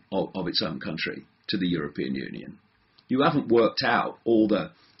of its own country to the European Union. You haven't worked out all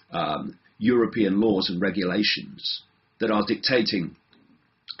the European laws and regulations that are dictating,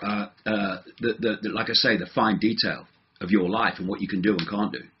 like I say, the fine detail of your life and what you can do and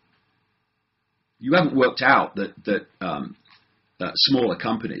can't do. You haven't worked out that smaller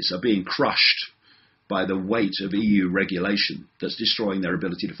companies are being crushed by the weight of EU regulation that's destroying their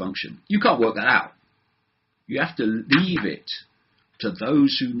ability to function. You can't work that out. You have to leave it to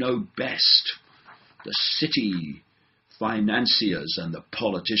those who know best, the city financiers and the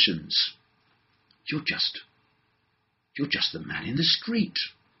politicians. You're just the man in the street,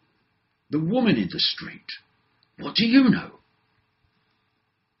 the woman in the street. What do you know?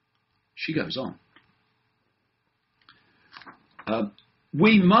 She goes on.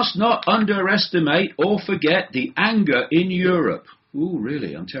 We must not underestimate or forget the anger in Europe. Ooh,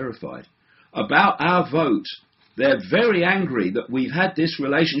 really, I'm terrified. About our vote. They're very angry that we've had this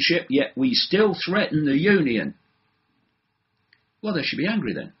relationship, yet we still threaten the Union. Well, they should be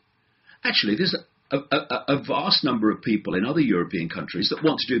angry then. Actually, there's a vast number of people in other European countries that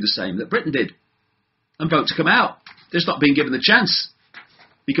want to do the same that Britain did and vote to come out. They're just not being given the chance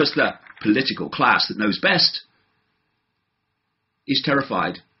because the political class that knows best is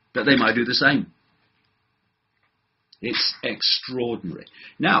terrified that they might do the same. It's extraordinary.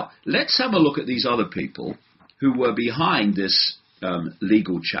 Now, let's have a look at these other people who were behind this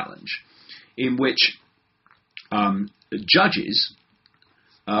legal challenge, in which judges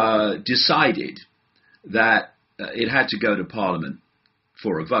decided that it had to go to Parliament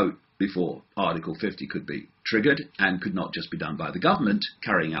for a vote before Article 50 could be triggered and could not just be done by the government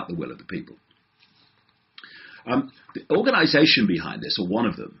carrying out the will of the people. The organisation behind this, or one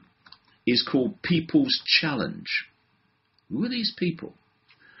of them, is called People's Challenge. Who are these people?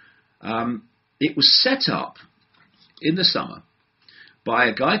 It was set up in the summer by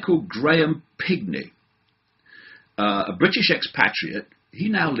a guy called Graham Pigney, a British expatriate. He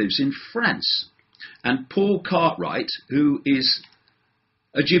now lives in France. And Paul Cartwright, who is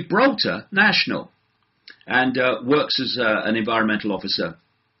a Gibraltar national and works as an environmental officer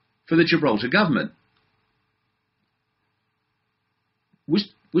for the Gibraltar government.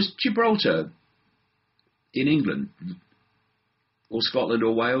 Was Gibraltar in England or Scotland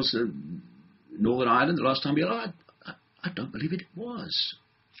or Wales, Northern Ireland the last time you... I don't believe it was.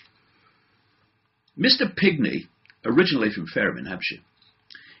 Mr. Pigney, originally from Fareham in Hampshire,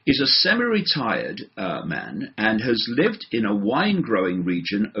 is a semi-retired man and has lived in a wine-growing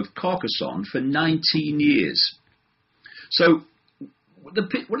region of Carcassonne for 19 years. So one of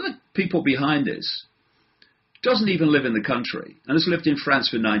the people behind this doesn't even live in the country and has lived in France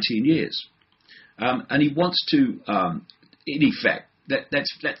for 19 years. And he wants to, in effect,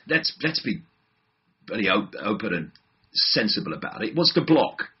 let's be very open and sensible about it. He wants to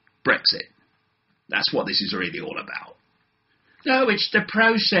block Brexit. That's what this is really all about. No, it's the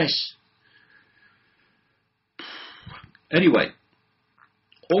process. Anyway,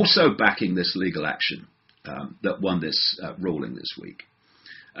 also backing this legal action that won this ruling this week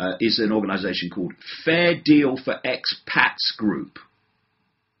is an organisation called Fair Deal for Expats Group.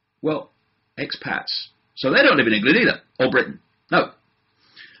 Well, expats. So they don't live in England either, or Britain. No.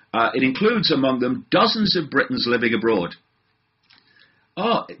 It includes among them dozens of Britons living abroad.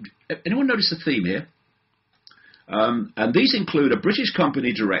 Oh, anyone notice the theme here? And these include a British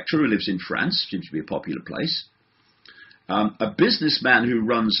company director who lives in France, seems to be a popular place, a businessman who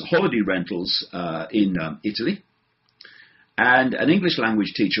runs holiday rentals in Italy, and an English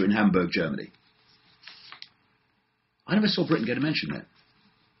language teacher in Hamburg, Germany. I never saw Britain get a mention there.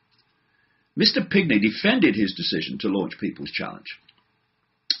 Mr. Pigney defended his decision to launch People's Challenge.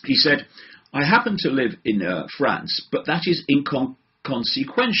 He said, I happen to live in France, but that is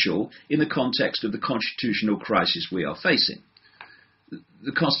inconsequential in the context of the constitutional crisis we are facing.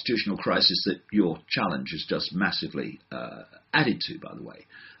 The constitutional crisis that your challenge has just massively added to, by the way.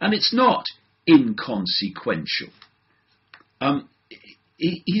 And it's not inconsequential.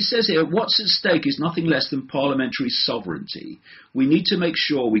 He says here, what's at stake is nothing less than parliamentary sovereignty. We need to make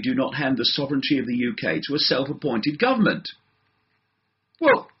sure we do not hand the sovereignty of the UK to a self-appointed government.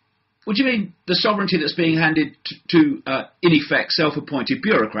 Well, what do you mean the sovereignty that's being handed to in effect, self-appointed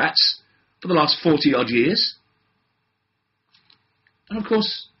bureaucrats for the last 40-odd years? And of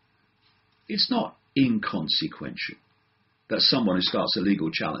course, it's not inconsequential that someone who starts a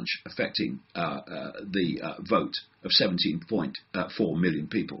legal challenge affecting the vote of 17.4 million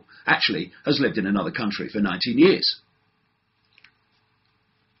people actually has lived in another country for 19 years.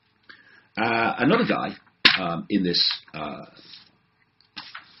 Another guy in this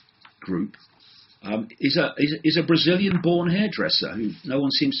group is a Brazilian-born hairdresser who no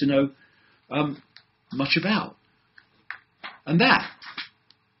one seems to know much about. And that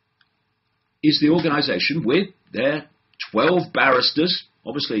is the organisation with their 12 barristers,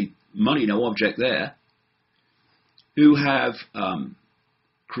 obviously money no object there, who have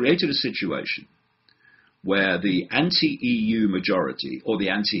created a situation where the anti-EU majority, or the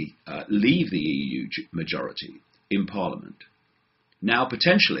anti-leave the EU majority in Parliament, now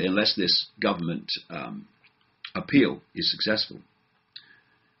potentially, unless this government appeal is successful,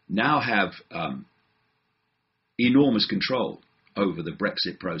 now have enormous control over the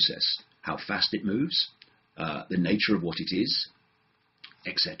Brexit process, how fast it moves, the nature of what it is,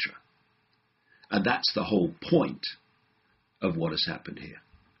 etc. And that's the whole point of what has happened here.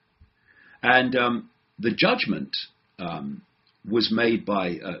 And the judgment was made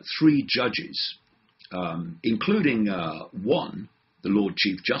by 3 judges, including one, the Lord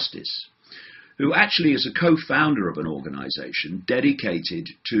Chief Justice, who actually is a co-founder of an organisation dedicated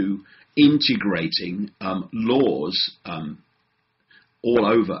to integrating laws all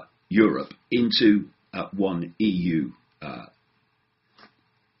over Europe into one EU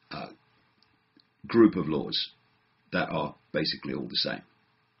group of laws that are basically all the same.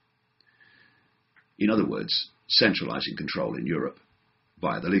 In other words, centralising control in Europe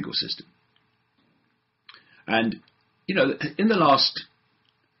via the legal system. And, you know, in the last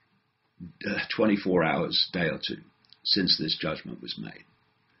 24 hours, day or two, since this judgment was made,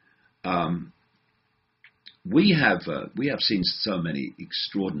 we have seen so many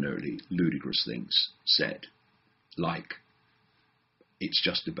extraordinarily ludicrous things said, like it's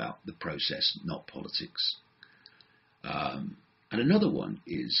just about the process, not politics. And another one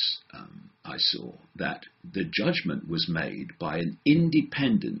is, I saw that the judgment was made by an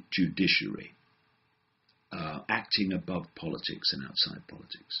independent judiciary, acting above politics and outside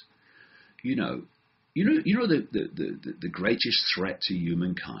politics. You know the greatest threat to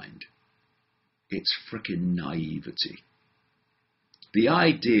humankind. It's frickin' naivety. The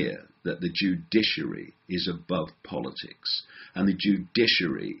idea that the judiciary is above politics and the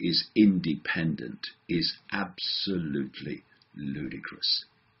judiciary is independent is absolutely ludicrous.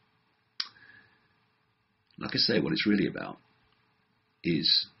 Like I say, what it's really about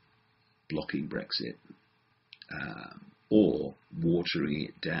is blocking Brexit or watering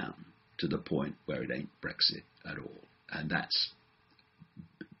it down to the point where it ain't Brexit at all. And that's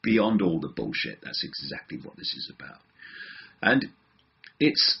beyond all the bullshit. That's exactly what this is about. And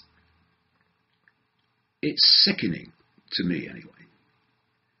it's sickening, to me anyway,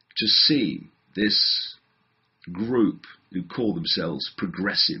 to see this group who call themselves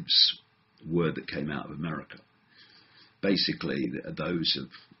progressives, word that came out of America, basically those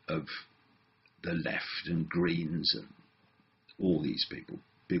of the left and Greens and all these people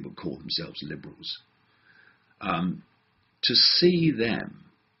call themselves liberals, to see them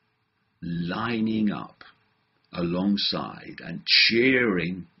lining up alongside and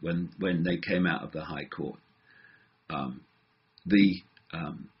cheering when they came out of the High Court, the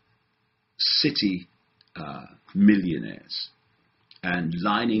city millionaires and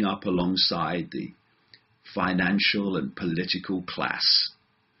lining up alongside the financial and political class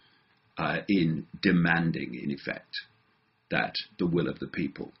in demanding, in effect, that the will of the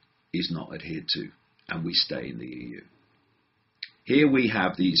people is not adhered to and we stay in the EU. Here we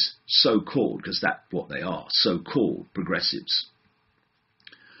have these so-called, because that's what they are, so-called progressives,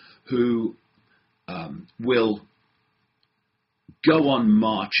 who will go on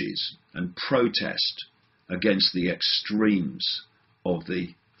marches and protest against the extremes of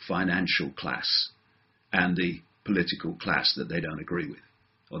the financial class and the political class that they don't agree with,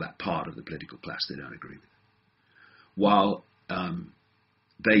 or that part of the political class they don't agree with, while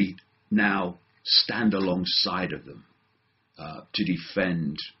they now stand alongside of them to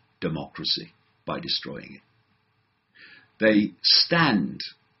defend democracy by destroying it. They stand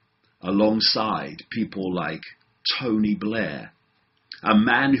alongside people like Tony Blair, a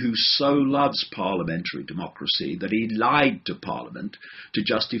man who so loves parliamentary democracy that he lied to Parliament to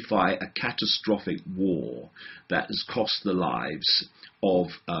justify a catastrophic war that has cost the lives of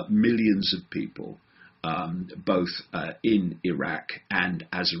millions of people, both in Iraq and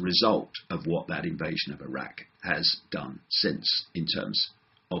as a result of what that invasion of Iraq has done since in terms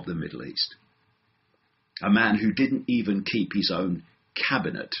of the Middle East. A man who didn't even keep his own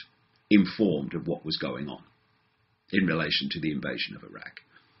cabinet informed of what was going on in relation to the invasion of Iraq.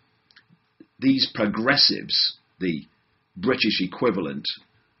 These progressives, the British equivalent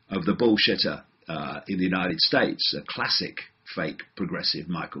of the bullshitter in the United States, a classic fake progressive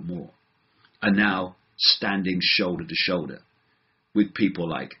Michael Moore, are now standing shoulder to shoulder with people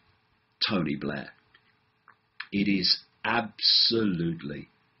like Tony Blair. It is absolutely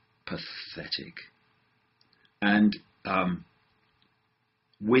pathetic. And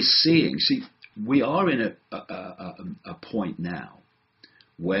we're seeing, we are in a point now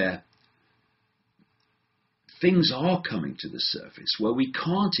where things are coming to the surface, where we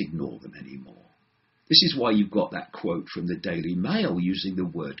can't ignore them anymore. This is why you've got that quote from the Daily Mail using the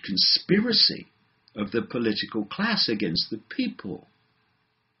word conspiracy of the political class against the people.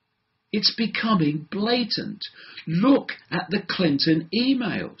 It's becoming blatant. Look at the Clinton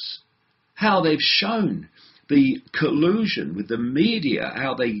emails, how they've shown the collusion with the media,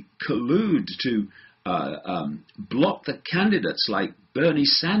 how they collude to block the candidates like Bernie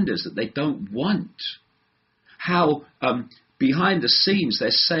Sanders that they don't want. How behind the scenes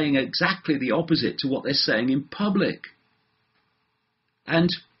they're saying exactly the opposite to what they're saying in public. And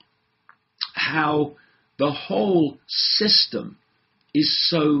how the whole system is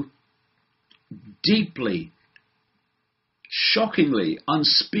so deeply, shockingly,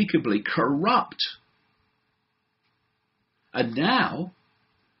 unspeakably corrupt. And now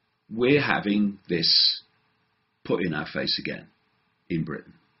we're having this put in our face again in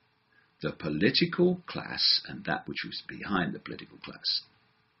Britain. The political class and that which was behind the political class,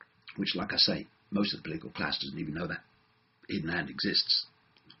 which, like I say, most of the political class doesn't even know that hidden hand exists.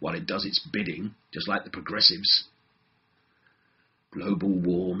 While it does its bidding, just like the progressives, global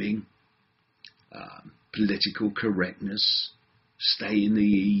warming, political correctness, stay in the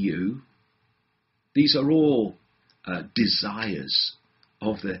EU, these are all desires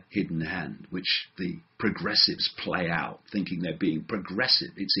of the hidden hand, which the progressives play out, thinking they're being progressive.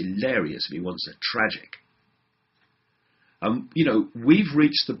 It's hilarious, if he wants it, tragic. We've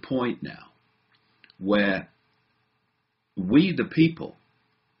reached the point now where we, the people,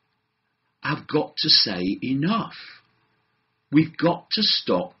 have got to say enough. We've got to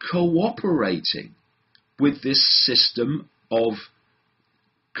stop cooperating with this system of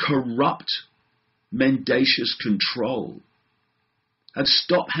corrupt, mendacious control and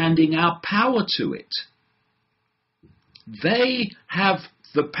stop handing our power to it. They have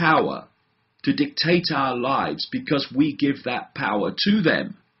the power to dictate our lives because we give that power to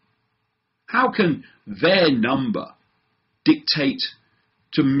them. How can their number dictate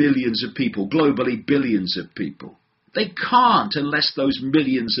to millions of people, globally billions of people? They can't unless those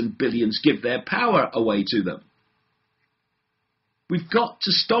millions and billions give their power away to them. We've got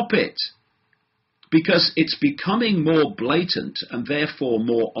to stop it because it's becoming more blatant and therefore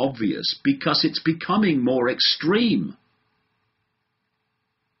more obvious because it's becoming more extreme.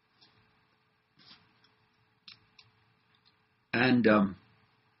 And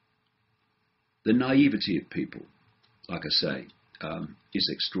the naivety of people, like I say, is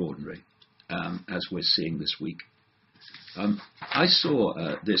extraordinary, as we're seeing this week. I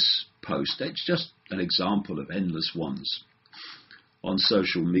saw this post. It's just an example of endless ones on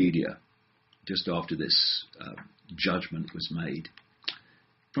social media just after this judgment was made,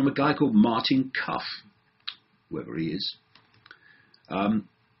 from a guy called Martin Cuff, whoever he is.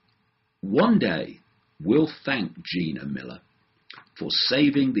 One day we'll thank Gina Miller for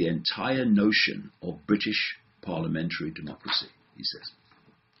saving the entire notion of British parliamentary democracy, he says.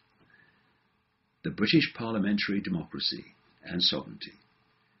 The British parliamentary democracy and sovereignty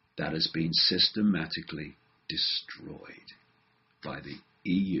that has been systematically destroyed by the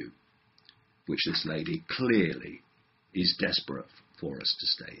EU, which this lady clearly is desperate for us to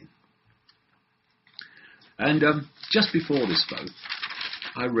stay in. And just before this vote,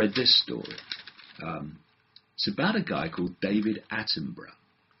 I read this story. It's about a guy called David Attenborough,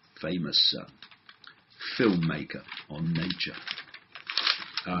 famous filmmaker on nature.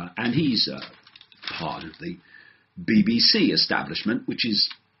 And he's part of the BBC establishment, which is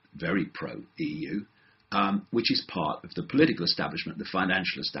very pro-EU, which is part of the political establishment, the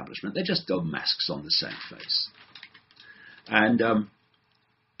financial establishment. They're just dumb masks on the same face. And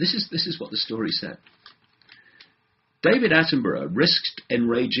this is what the story said. David Attenborough risked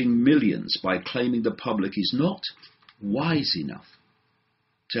enraging millions by claiming the public is not wise enough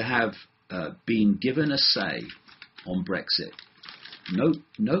to have been given a say on Brexit.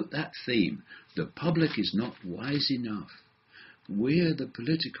 Note that theme. The public is not wise enough. We're the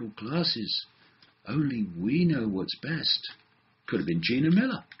political classes. Only we know what's best. Could have been Gina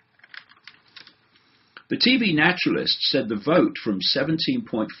Miller. The TV naturalist said the vote from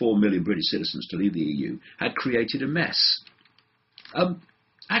 17.4 million British citizens to leave the EU had created a mess.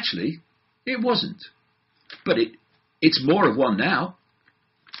 Actually, it wasn't. But it's more of one now.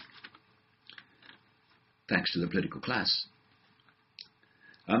 Thanks to the political class.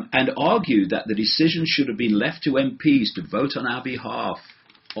 And argued that the decision should have been left to MPs to vote on our behalf.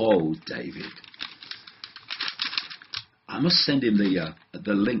 Oh, David. I must send him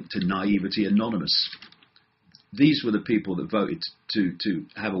the link to Naivety Anonymous. These were the people that voted to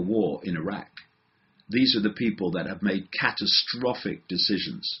have a war in Iraq. These are the people that have made catastrophic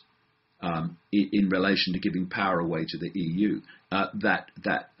decisions in relation to giving power away to the EU, that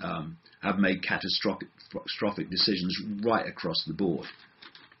have made catastrophic decisions right across the board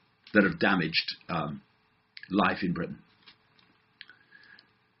that have damaged life in Britain.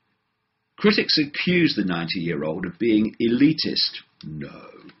 Critics accuse the 90-year-old of being elitist. No,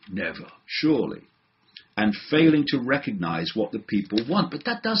 never, surely. And failing to recognise what the people want. But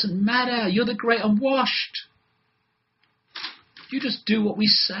that doesn't matter. You're the great unwashed. You just do what we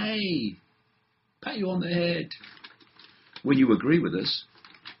say. Pat you on the head when you agree with us.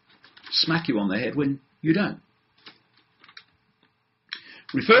 Smack you on the head when you don't.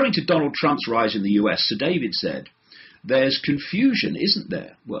 Referring to Donald Trump's rise in the US, Sir David said, "There's confusion, isn't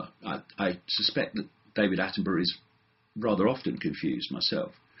there?" Well, I suspect that David Attenborough is rather often confused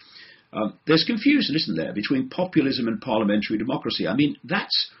myself. There's confusion, isn't there, between populism and parliamentary democracy. I mean,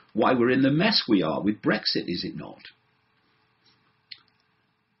 that's why we're in the mess we are with Brexit, is it not?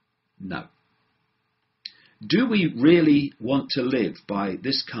 No. Do we really want to live by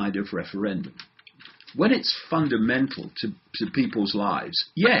this kind of referendum? When it's fundamental to people's lives,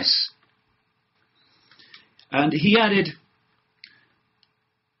 yes. And he added,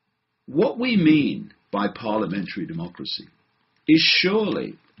 what we mean by parliamentary democracy is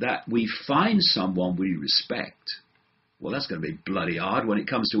surely that we find someone we respect. Well, that's going to be bloody hard when it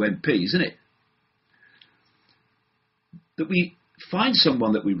comes to MPs, isn't it? That we find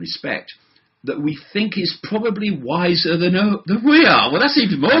someone that we respect, that we think is probably wiser than we are. Well, that's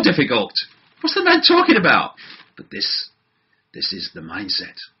even more difficult. What's the man talking about? But this is the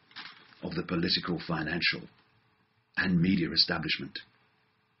mindset of the political, financial, and media establishment.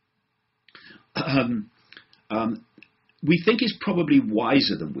 We think is probably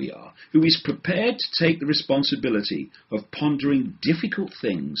wiser than we are, who is prepared to take the responsibility of pondering difficult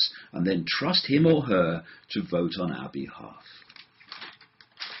things and then trust him or her to vote on our behalf.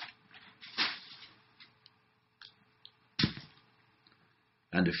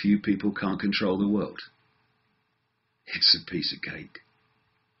 And a few people can't control the world. It's a piece of cake.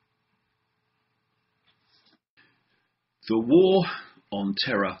 The war on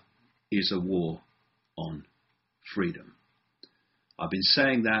terror is a war on freedom. I've been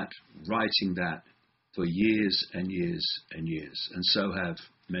saying that, writing that for years and years and years, and so have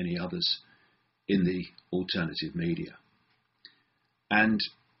many others in the alternative media. And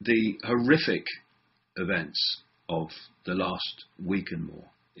the horrific events of the last week and more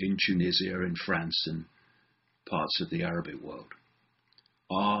in Tunisia, in France, and parts of the Arabic world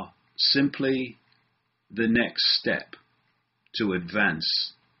are simply the next step to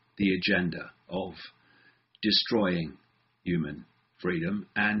advance the agenda of destroying human freedom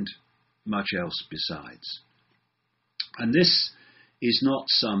and much else besides. And this is not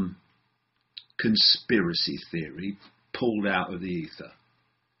some conspiracy theory pulled out of the ether.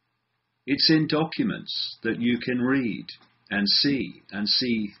 It's in documents that you can read and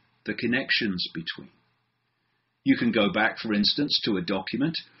see the connections between. You can go back, for instance, to a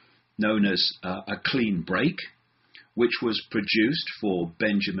document known as a clean break, which was produced for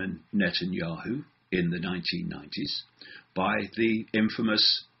Benjamin Netanyahu in the 1990s by the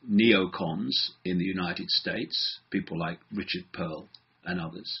infamous neocons in the United States, people like Richard Perle and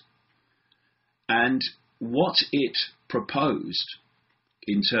others. And what it proposed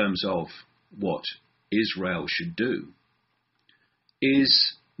in terms of what Israel should do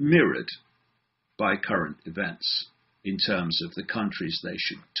is mirrored by current events in terms of the countries they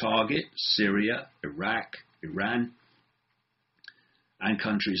should target: Syria, Iraq, Iran, and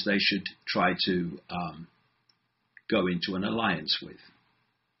countries they should try to go into an alliance with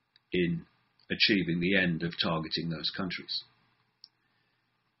in achieving the end of targeting those countries.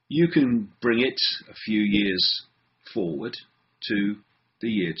 You can bring it a few years forward to the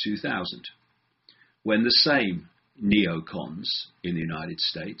year 2000, when the same neocons in the United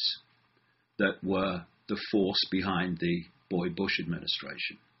States that were the force behind the Bush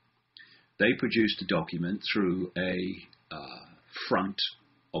administration, they produced a document through a front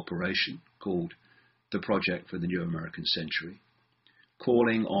operation called the Project for the New American Century,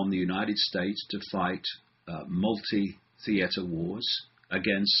 calling on the United States to fight multi-theater wars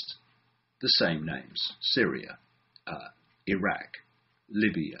against the same names: Syria, Iraq,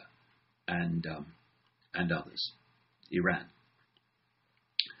 Libya, and others, Iran.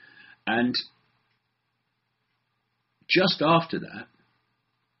 And just after that,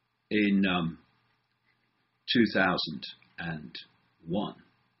 in 2001,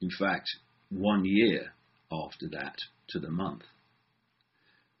 in fact, 1 year after that to the month,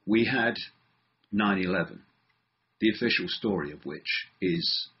 we had 9/11, the official story of which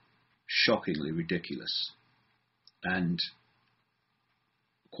is shockingly ridiculous and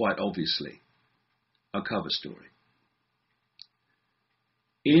quite obviously a cover story.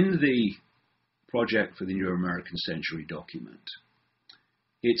 In the Project for the New American Century document,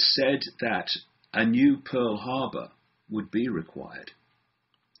 it said that a new Pearl Harbor would be required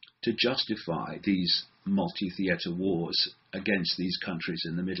to justify these multi-theater wars against these countries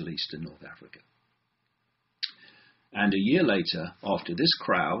in the Middle East and North Africa. And a year later, after this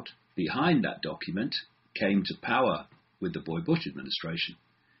crowd behind that document came to power with the Bush administration,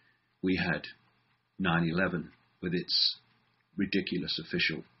 we had 9/11 with its ridiculous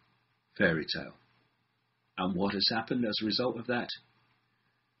official fairy tale. And what has happened as a result of that?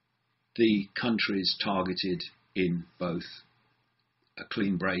 The countries targeted in both a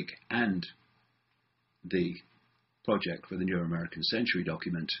clean break and the Project for the New American Century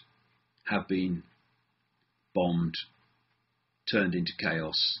document have been bombed, turned into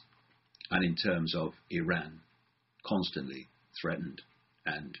chaos, and in terms of Iran, constantly threatened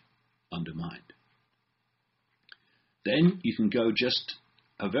and undermined. Then you can go just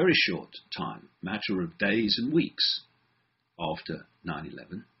a very short time, matter of days and weeks after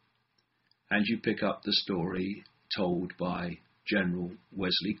 9/11, and you pick up the story told by General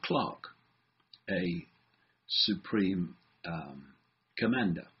Wesley Clark, a supreme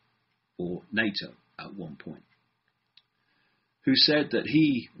commander for NATO at one point, who said that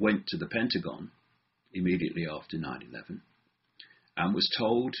he went to the Pentagon immediately after 9/11 and was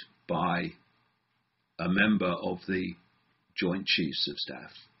told by a member of the Joint Chiefs of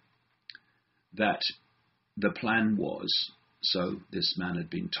Staff that the plan was, so this man had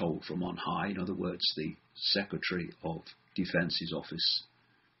been told from on high, in other words, the Secretary of Defense's office,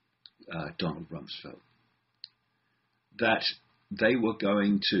 Donald Rumsfeld, that they were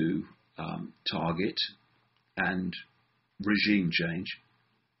going to target and regime change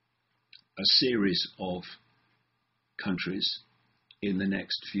a series of countries in the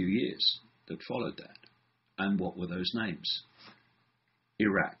next few years that followed that. And what were those names?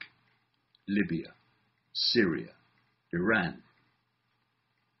 Iraq, Libya, Syria, Iran.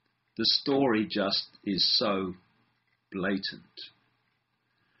 The story just is so blatant.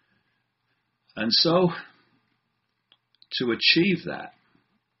 And so, to achieve that,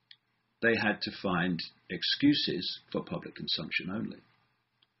 they had to find excuses for public consumption only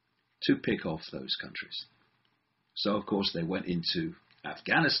to pick off those countries. So, of course, they went into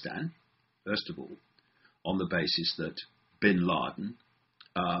Afghanistan, first of all, on the basis that bin Laden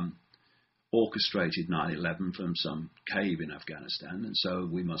orchestrated 9/11 from some cave in Afghanistan, and so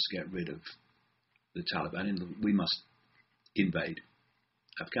we must get rid of the Taliban, and we must invade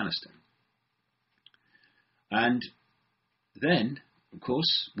Afghanistan. And then, of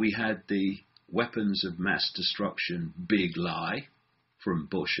course, we had the weapons of mass destruction big lie from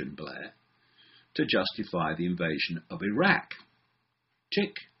Bush and Blair to justify the invasion of Iraq.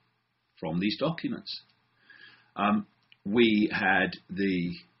 Tick, from these documents. we had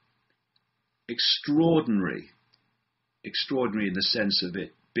the extraordinary in the sense of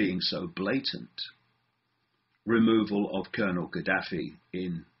it being so blatant, removal of Colonel Gaddafi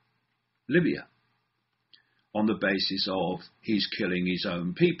in Libya on the basis of he's killing his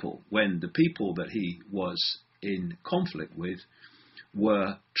own people, when the people that he was in conflict with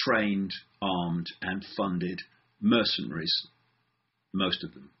were trained, armed and funded mercenaries, most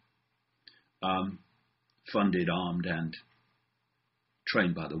of them, funded, armed and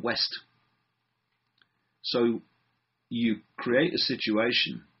trained by the West. So you create a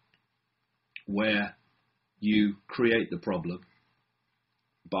situation where you create the problem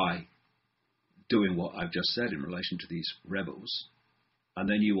by doing what I've just said in relation to these rebels, and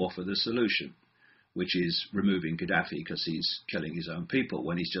then you offer the solution, which is removing Gaddafi because he's killing his own people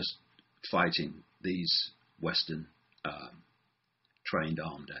when he's just fighting these Western trained,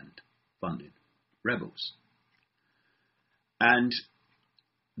 armed and funded rebels. And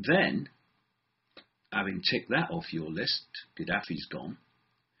then, having ticked that off your list, Gaddafi's gone,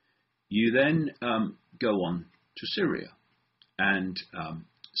 you then go on to Syria. And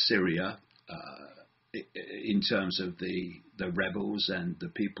Syria, in terms of the rebels and the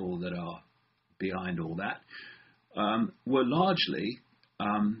people that are behind all that, were largely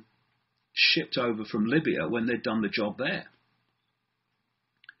shipped over from Libya when they'd done the job there.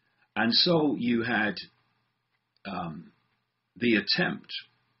 And so you had the attempt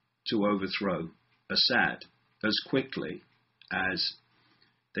to overthrow Assad as quickly as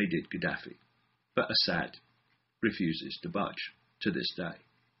they did Gaddafi. But Assad refuses to budge to this day,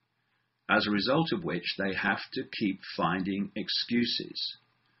 as a result of which they have to keep finding excuses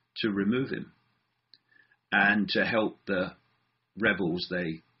to remove him and to help the rebels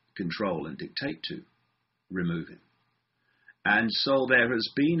they control and dictate to remove him. And so there has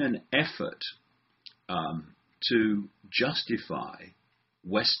been an effort to justify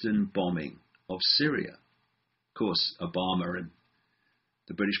Western bombing of Syria. Of course, Obama and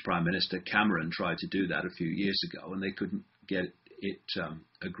the British Prime Minister Cameron tried to do that a few years ago, and they couldn't get it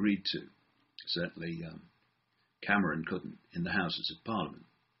agreed to. Certainly, Cameron couldn't in the Houses of Parliament.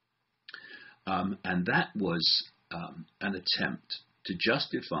 And that was an attempt to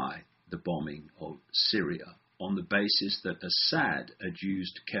justify the bombing of Syria on the basis that Assad had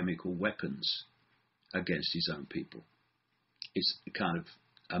used chemical weapons against his own people. It's kind of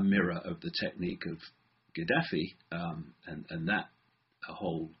a mirror of the technique of Gaddafi and that a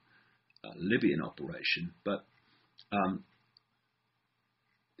whole Libyan operation, but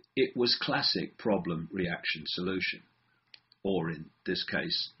it was classic problem, reaction, solution, or in this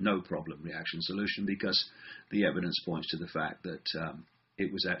case, no problem, reaction, solution, because the evidence points to the fact that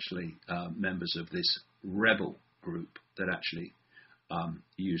it was actually members of this rebel group that actually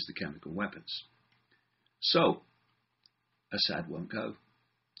used the chemical weapons. So Assad won't go,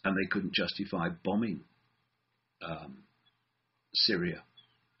 and they couldn't justify bombing Syria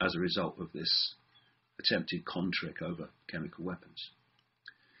as a result of this attempted con-trick over chemical weapons.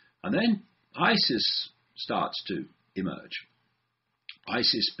 And then ISIS starts to emerge.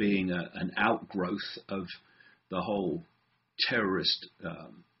 ISIS being an outgrowth of the whole terrorist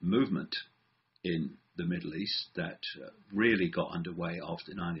movement in the Middle East that really got underway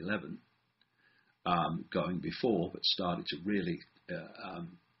after 9/11, going before, but started to really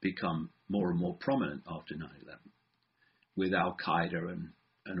become more and more prominent after 9/11, with Al-Qaeda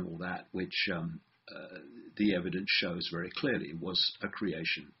and all that, which the evidence shows very clearly was a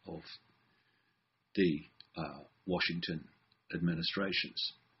creation of the Washington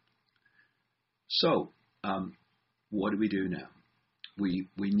administrations. So, what do we do now? We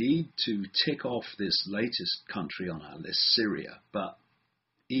need to tick off this latest country on our list, Syria, but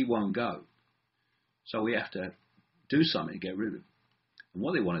he won't go. So we have to do something to get rid of him. And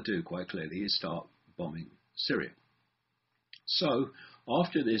what they want to do, quite clearly, is start bombing Syria. So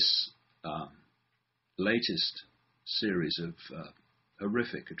after this latest series of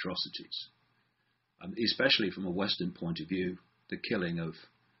horrific atrocities, especially from a Western point of view, the killing of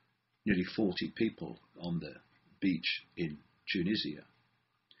nearly 40 people on the beach in Tunisia,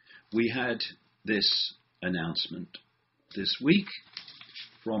 we had this announcement this week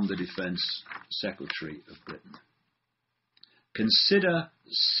from the Defence Secretary of Britain. Consider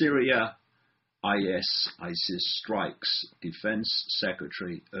Syria ISIS strikes, Defence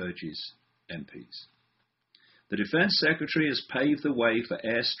Secretary urges MPs. The Defence Secretary has paved the way for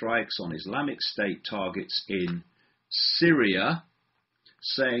airstrikes on Islamic State targets in Syria,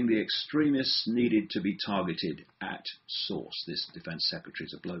 saying the extremists needed to be targeted at source. This Defence Secretary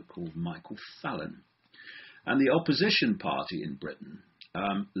is a bloke called Michael Fallon. And the opposition party in Britain,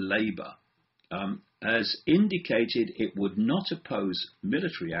 Labour, has indicated it would not oppose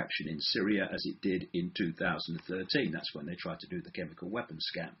military action in Syria as it did in 2013. That's when they tried to do the chemical weapons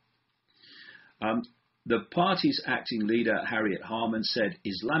scam. The party's acting leader, Harriet Harman, said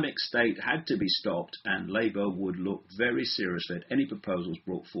Islamic State had to be stopped and Labour would look very seriously at any proposals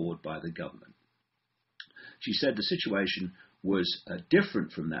brought forward by the government. She said the situation was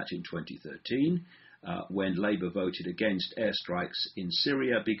different from that in 2013, when Labour voted against airstrikes in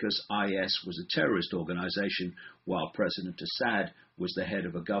Syria because IS was a terrorist organisation, while President Assad was the head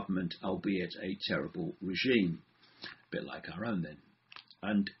of a government, albeit a terrible regime. A bit like our own then.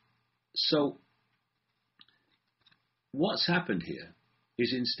 And so what's happened here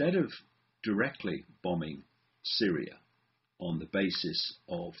is, instead of directly bombing Syria on the basis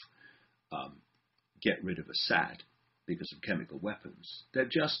of get rid of Assad because of chemical weapons, they've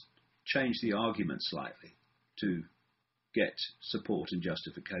just changed the argument slightly to get support and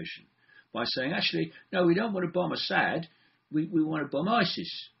justification by saying, actually, no, we don't want to bomb Assad, we want to bomb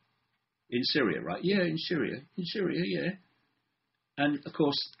ISIS in Syria, right? Yeah, in Syria, yeah. And, of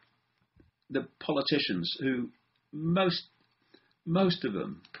course, the politicians who most of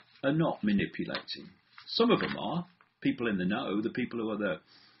them are not manipulating. Some of them are, people in the know, the people who are the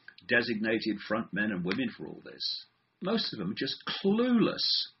designated front men and women for all this. Most of them are just clueless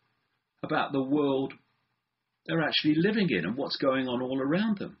about the world they're actually living in and what's going on all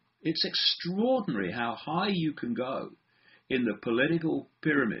around them. It's extraordinary how high you can go in the political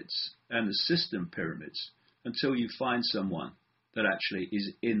pyramids and the system pyramids until you find someone that actually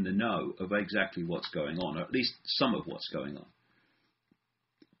is in the know of exactly what's going on, or at least some of what's going on.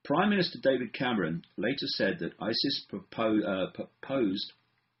 Prime Minister David Cameron later said that ISIS posed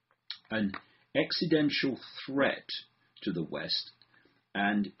an existential threat to the West,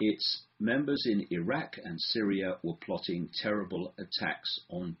 and its members in Iraq and Syria were plotting terrible attacks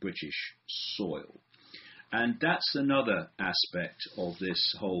on British soil. And that's another aspect of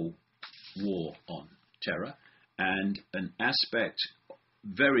this whole war on terror, and an aspect,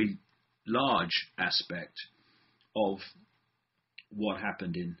 very large aspect, of what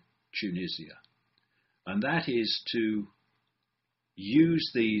happened in Tunisia. And that is to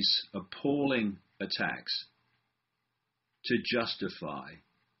use these appalling attacks to justify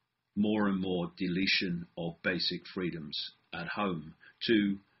more and more deletion of basic freedoms at home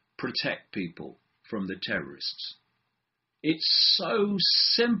to protect people from the terrorists. It's so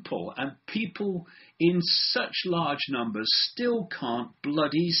simple, and people in such large numbers still can't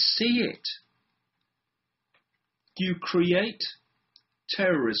bloody see it. You create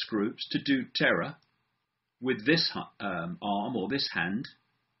terrorist groups to do terror with this arm or this hand,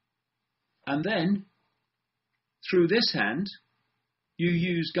 and then through this hand you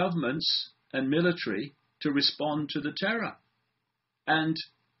use governments and military to respond to the terror, and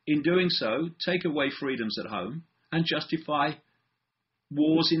in doing so take away freedoms at home and justify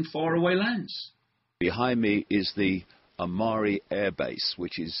wars in faraway lands. Behind me is the Amari Air Base,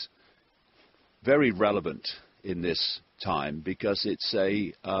 which is very relevant in this time because it's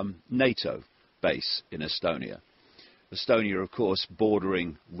a NATO base in Estonia. Estonia, of course,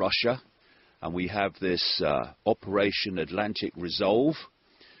 bordering Russia, and we have this Operation Atlantic Resolve,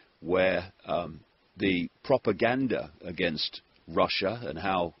 where the propaganda against Russia and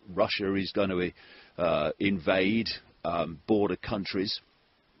how Russia is going to invade border countries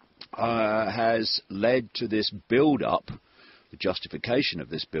has led to this build-up, the justification of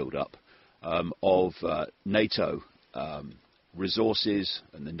this build-up of NATO resources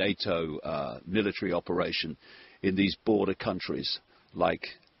and the NATO military operation in these border countries like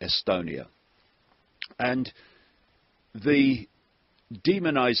Estonia. And the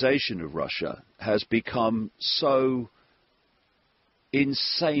demonization of Russia has become so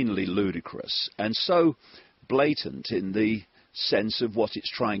insanely ludicrous and so blatant in the sense of what it's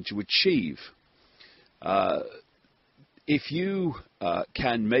trying to achieve. If you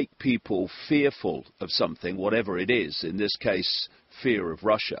can make people fearful of something, whatever it is, in this case fear of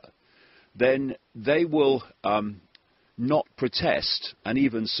Russia, then they will not protest and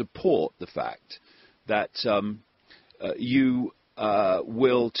even support the fact that you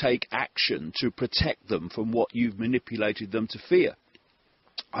will take action to protect them from what you've manipulated them to fear.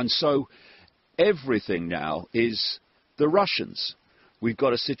 And so everything now is the Russians. We've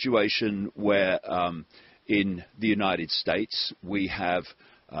got a situation where in the United States we have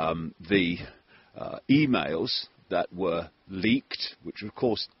the emails that were leaked, which were of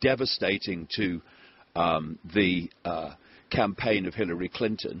course devastating to the campaign of Hillary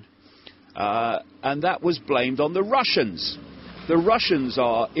Clinton, and that was blamed on the Russians. The Russians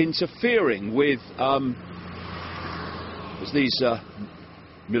are interfering with, as these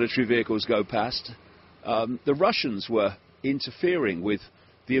military vehicles go past, the Russians were interfering with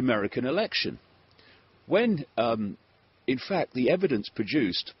the American election, when in fact the evidence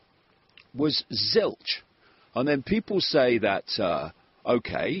produced was zilch. And then people say that,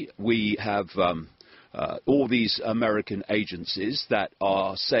 okay, we have all these American agencies that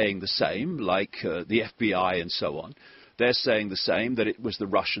are saying the same, like the FBI and so on. They're saying the same, that it was the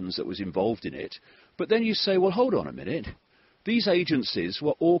Russians that was involved in it. But then you say, well, hold on a minute. These agencies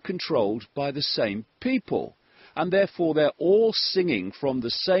were all controlled by the same people, and therefore they're all singing from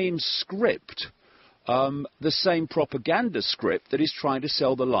the same script, the same propaganda script that is trying to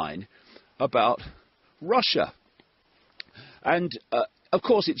sell the line about Russia. And of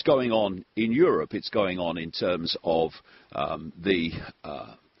course it's going on in Europe. It's going on in terms of the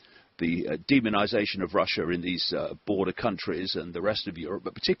demonization of Russia in these border countries and the rest of Europe,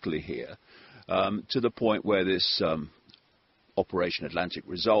 but particularly here, to the point where this Operation Atlantic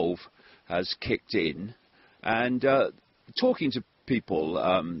Resolve has kicked in. And talking to people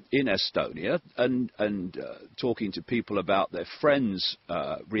in Estonia and talking to people about their friends'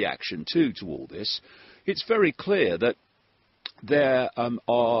 reaction to all this, it's very clear that there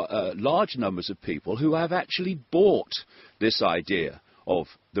are large numbers of people who have actually bought this idea of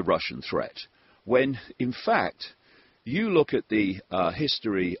the Russian threat, when in fact you look at the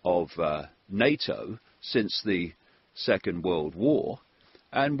history of NATO since the Second World War,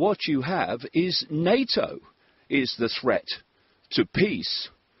 and what you have is NATO is the threat to peace.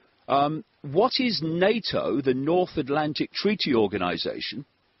 What is NATO, the North Atlantic Treaty Organization,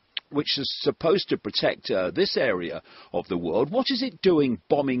 which is supposed to protect this area of the world? What is it doing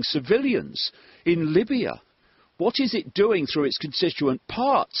bombing civilians in Libya? What is it doing through its constituent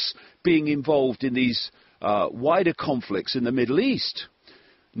parts being involved in these wider conflicts in the Middle East?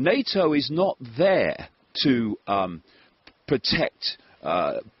 NATO is not there to protect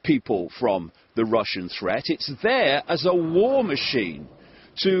people from the Russian threat. It's there as a war machine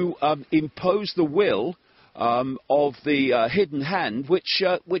to impose the will of the hidden hand which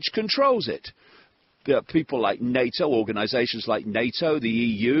controls it. There are people like NATO, organizations like NATO, the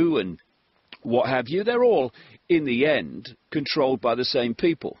EU and what have you, they're all in the end controlled by the same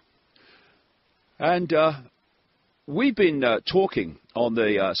people. And we've been talking on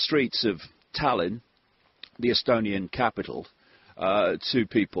the streets of Tallinn, the Estonian capital, to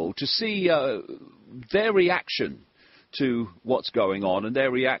people to see their reaction to what's going on and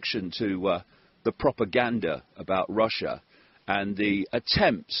their reaction to the propaganda about Russia and the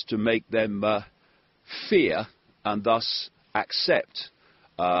attempts to make them fear and thus accept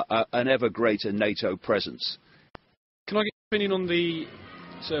an ever greater NATO presence. Can I get your opinion on the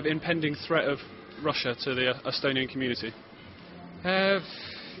sort of impending threat of Russia to the Estonian community?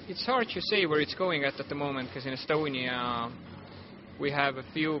 It's hard to say where it's going at the moment, because in Estonia we have a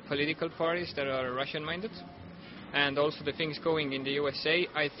few political parties that are Russian-minded, and also the things going in the USA.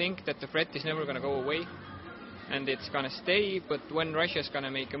 I think that the threat is never going to go away, and it's going to stay, but when Russia's going to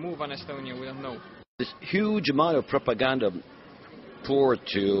make a move on Estonia, we don't know. This huge amount of propaganda poured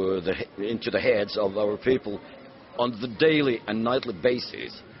into the heads of our people on the daily and nightly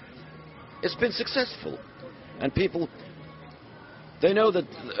basis, it's been successful. And people, they know that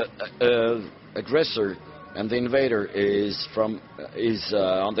aggressor and the invader is on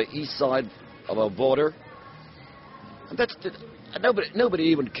the east side of our border. And that's nobody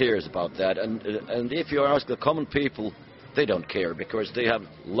even cares about that. And if you ask the common people, they don't care, because they have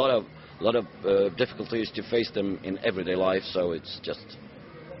a lot of difficulties to face them in everyday life. So it's just,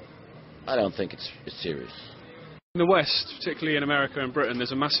 I don't think it's serious. In the West, particularly in America and Britain,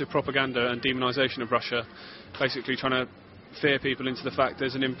 there's a massive propaganda and demonization of Russia, basically trying to fear people into the fact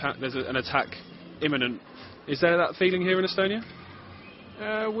there's an attack imminent. Is there that feeling here in Estonia?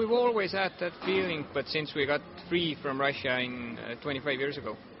 We've always had that feeling, but since we got free from Russia in 25 years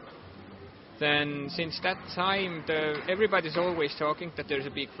ago, then since that time everybody's always talking that there's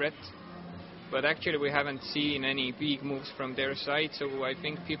a big threat, but actually we haven't seen any big moves from their side, so I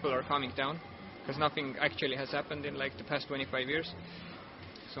think people are calming down, because nothing actually has happened in like the past 25 years.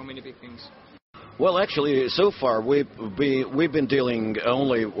 So many big things. Well, actually, so far we've been dealing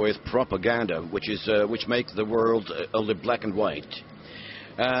only with propaganda, which makes the world only black and white,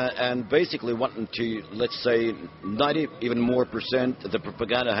 and basically wanting to, let's say, 90 even more percent, the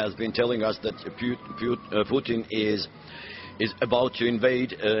propaganda has been telling us that Putin is about to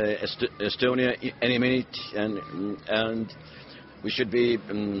invade Estonia any minute, and we should be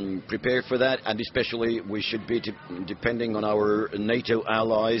prepared for that, and especially we should be depending on our NATO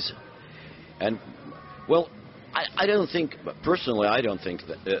allies. And, well, I don't think, personally, I don't think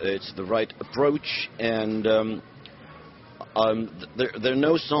that it's the right approach, and there are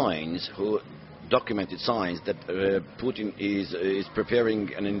no signs documented signs that Putin is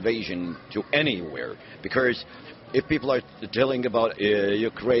preparing an invasion to anywhere. Because if people are telling about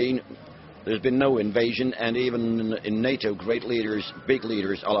Ukraine, there's been no invasion, and even in NATO, great leaders, big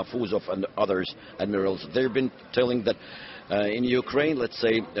leaders, a la Fuzov and others, admirals, they've been telling that in Ukraine, let's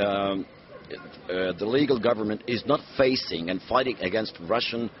say, the legal government is not facing and fighting against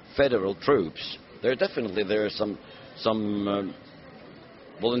Russian federal troops. There are some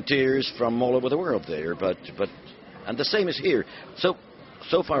volunteers from all over the world there, but and the same is here. So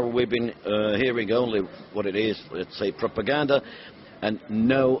far we've been hearing only what it is, let's say, propaganda, and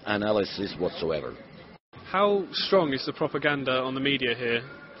no analysis whatsoever. How strong is the propaganda on the media here,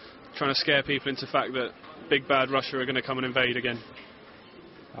 trying to scare people into the fact that big bad Russia are going to come and invade again?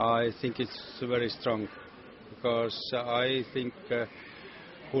 I think it's very strong, because I think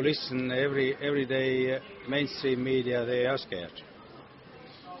who listen every day mainstream media, they are scared.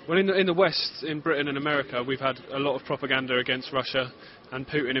 Well, in the West, in Britain and America, we've had a lot of propaganda against Russia, and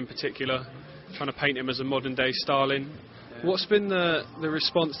Putin in particular, trying to paint him as a modern-day Stalin. What's been the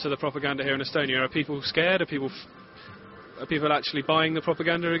response to the propaganda here in Estonia? Are people scared? Are people actually buying the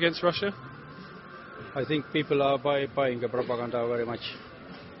propaganda against Russia? I think people are buying the propaganda very much.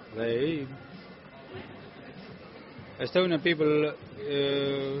 Estonian people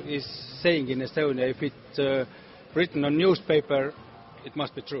is saying in Estonia, if it's written on newspaper, it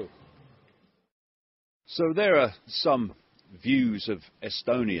must be true. So there are some views of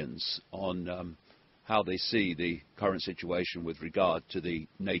Estonians on how they see the current situation with regard to the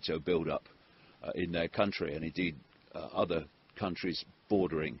NATO build-up in their country, and indeed other countries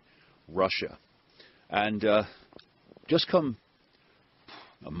bordering Russia. And just come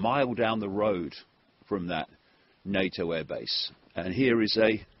a mile down the road from that NATO airbase, and here is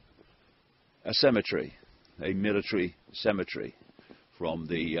a cemetery, a military cemetery from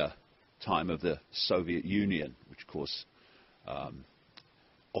the time of the Soviet Union, which of course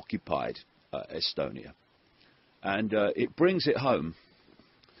occupied Estonia. And it brings it home.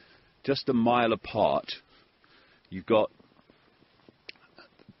 Just a mile apart, you've got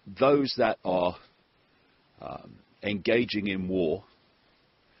those that are engaging in war,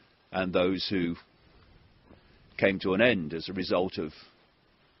 and those who came to an end as a result of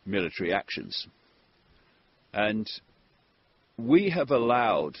military actions. And we have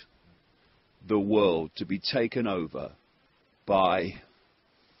allowed the world to be taken over by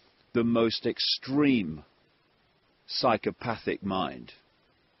the most extreme psychopathic mind.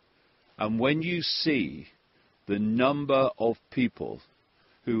 And when you see the number of people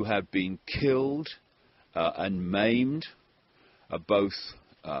who have been killed and maimed, both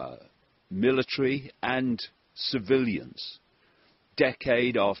military and civilians,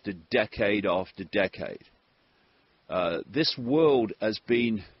 decade after decade after decade, this world has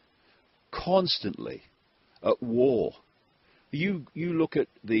been constantly at war. You look at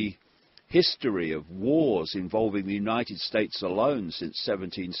the history of wars involving the United States alone since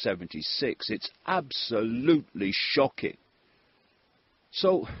 1776. It's absolutely shocking.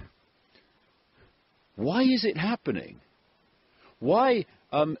 So, why is it happening? Why,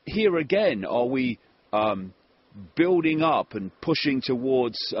 here again, are we building up and pushing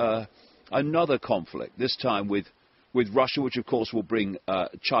towards another conflict, this time with Russia, which of course will bring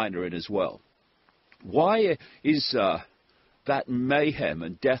China in as well? Why is that mayhem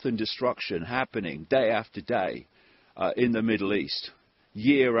and death and destruction happening day after day in the Middle East,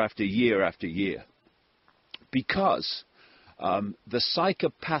 year after year after year? Because the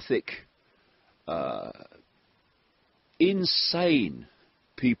psychopathic, insane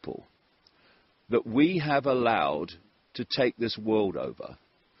people that we have allowed to take this world over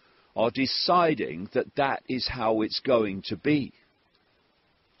are deciding that that is how it's going to be.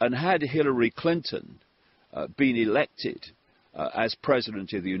 And had Hillary Clinton been elected as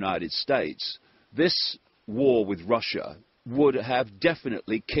President of the United States, this war with Russia would have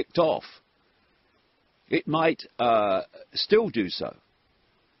definitely kicked off. It might still do so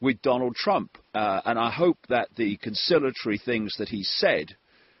with Donald Trump. And I hope that the conciliatory things that he said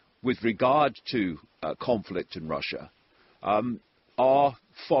with regard to conflict in Russia are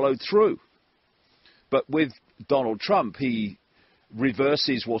followed through. But with Donald Trump, he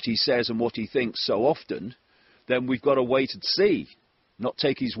reverses what he says and what he thinks so often, then we've got to wait and see, not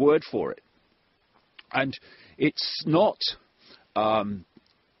take his word for it. And it's not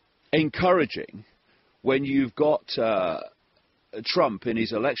encouraging when you've got Trump in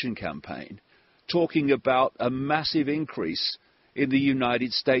his election campaign talking about a massive increase in the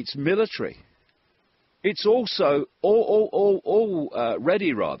United States military. It's also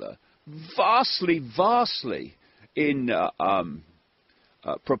already vastly in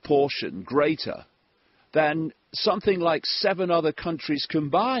proportion greater than something like 7 other countries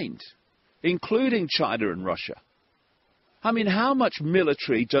combined, including China and Russia. I mean, how much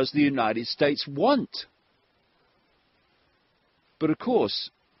military does the United States want? But of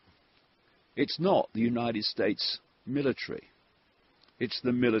course, it's not the United States military. It's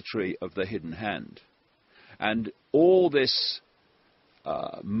the military of the hidden hand. And all this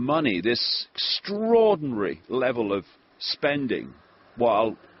money, this extraordinary level of spending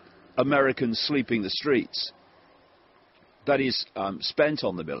while Americans sleeping the streets, that is spent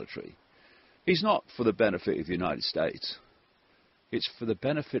on the military, is not for the benefit of the United States. It's for the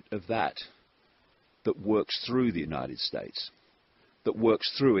benefit of that works through the United States, that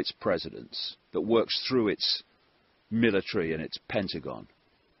works through its presidents, that works through its military and its Pentagon.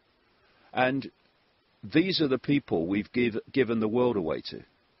 And these are the people we've given the world away to,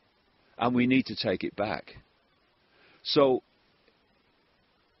 and we need to take it back. So,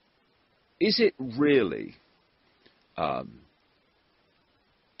 is it really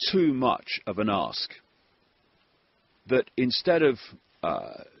too much of an ask that instead of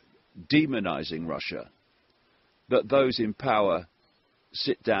demonizing Russia, that those in power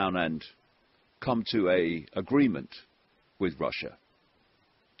sit down and come to an agreement with Russia,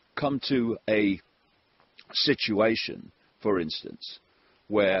 come to a situation, for instance,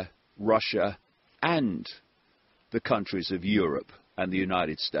 where Russia and the countries of Europe and the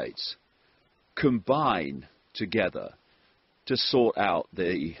United States combine together to sort out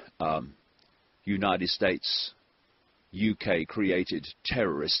the United States, UK-created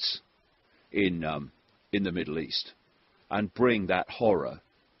terrorists in the Middle East and bring that horror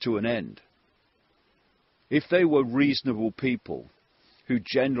to an end. If they were reasonable people who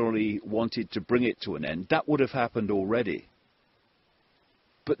generally wanted to bring it to an end, that would have happened already.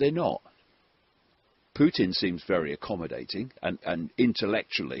 But they're not. Putin seems very accommodating and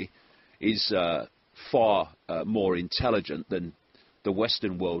intellectually is far more intelligent than the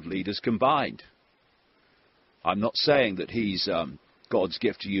Western world leaders combined. I'm not saying that he's God's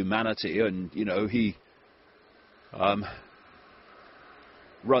gift to humanity and, you know, he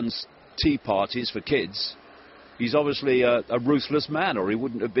runs tea parties for kids. He's obviously a ruthless man, or he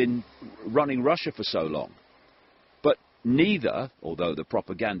wouldn't have been running Russia for so long. But neither, although the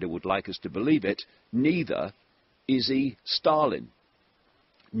propaganda would like us to believe it, neither is he Stalin.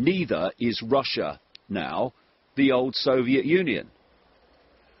 Neither is Russia now the old Soviet Union.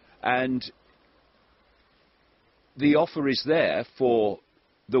 And the offer is there for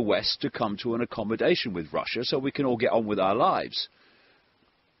the West to come to an accommodation with Russia so we can all get on with our lives.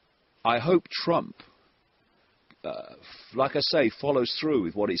 I hope Trump, like I say, follows through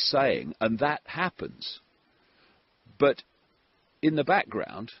with what he's saying, and that happens. But in the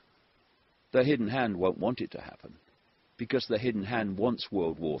background, the hidden hand won't want it to happen, because the hidden hand wants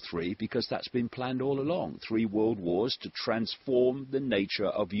World War III, because that's been planned all along. 3 world wars to transform the nature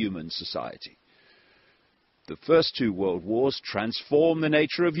of human society. The first 2 world wars transformed the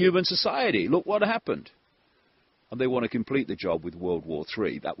nature of human society. Look what happened. And they want to complete the job with World War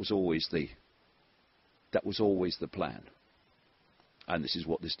III. That was always the plan. And this is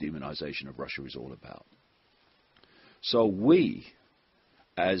what this demonization of Russia is all about. So we,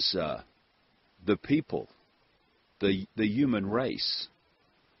 as the people, the human race,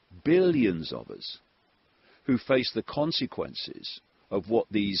 billions of us, who face the consequences of what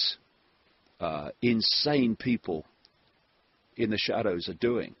these insane people in the shadows are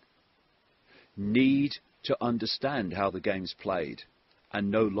doing, need to understand how the game's played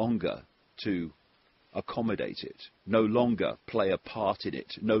and no longer to accommodate it, no longer play a part in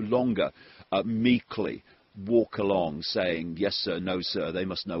it, no longer meekly walk along saying, yes sir, no sir, they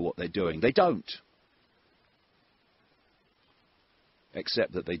must know what they're doing. They don't.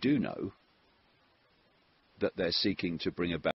 Except that they do know that they're seeking to bring about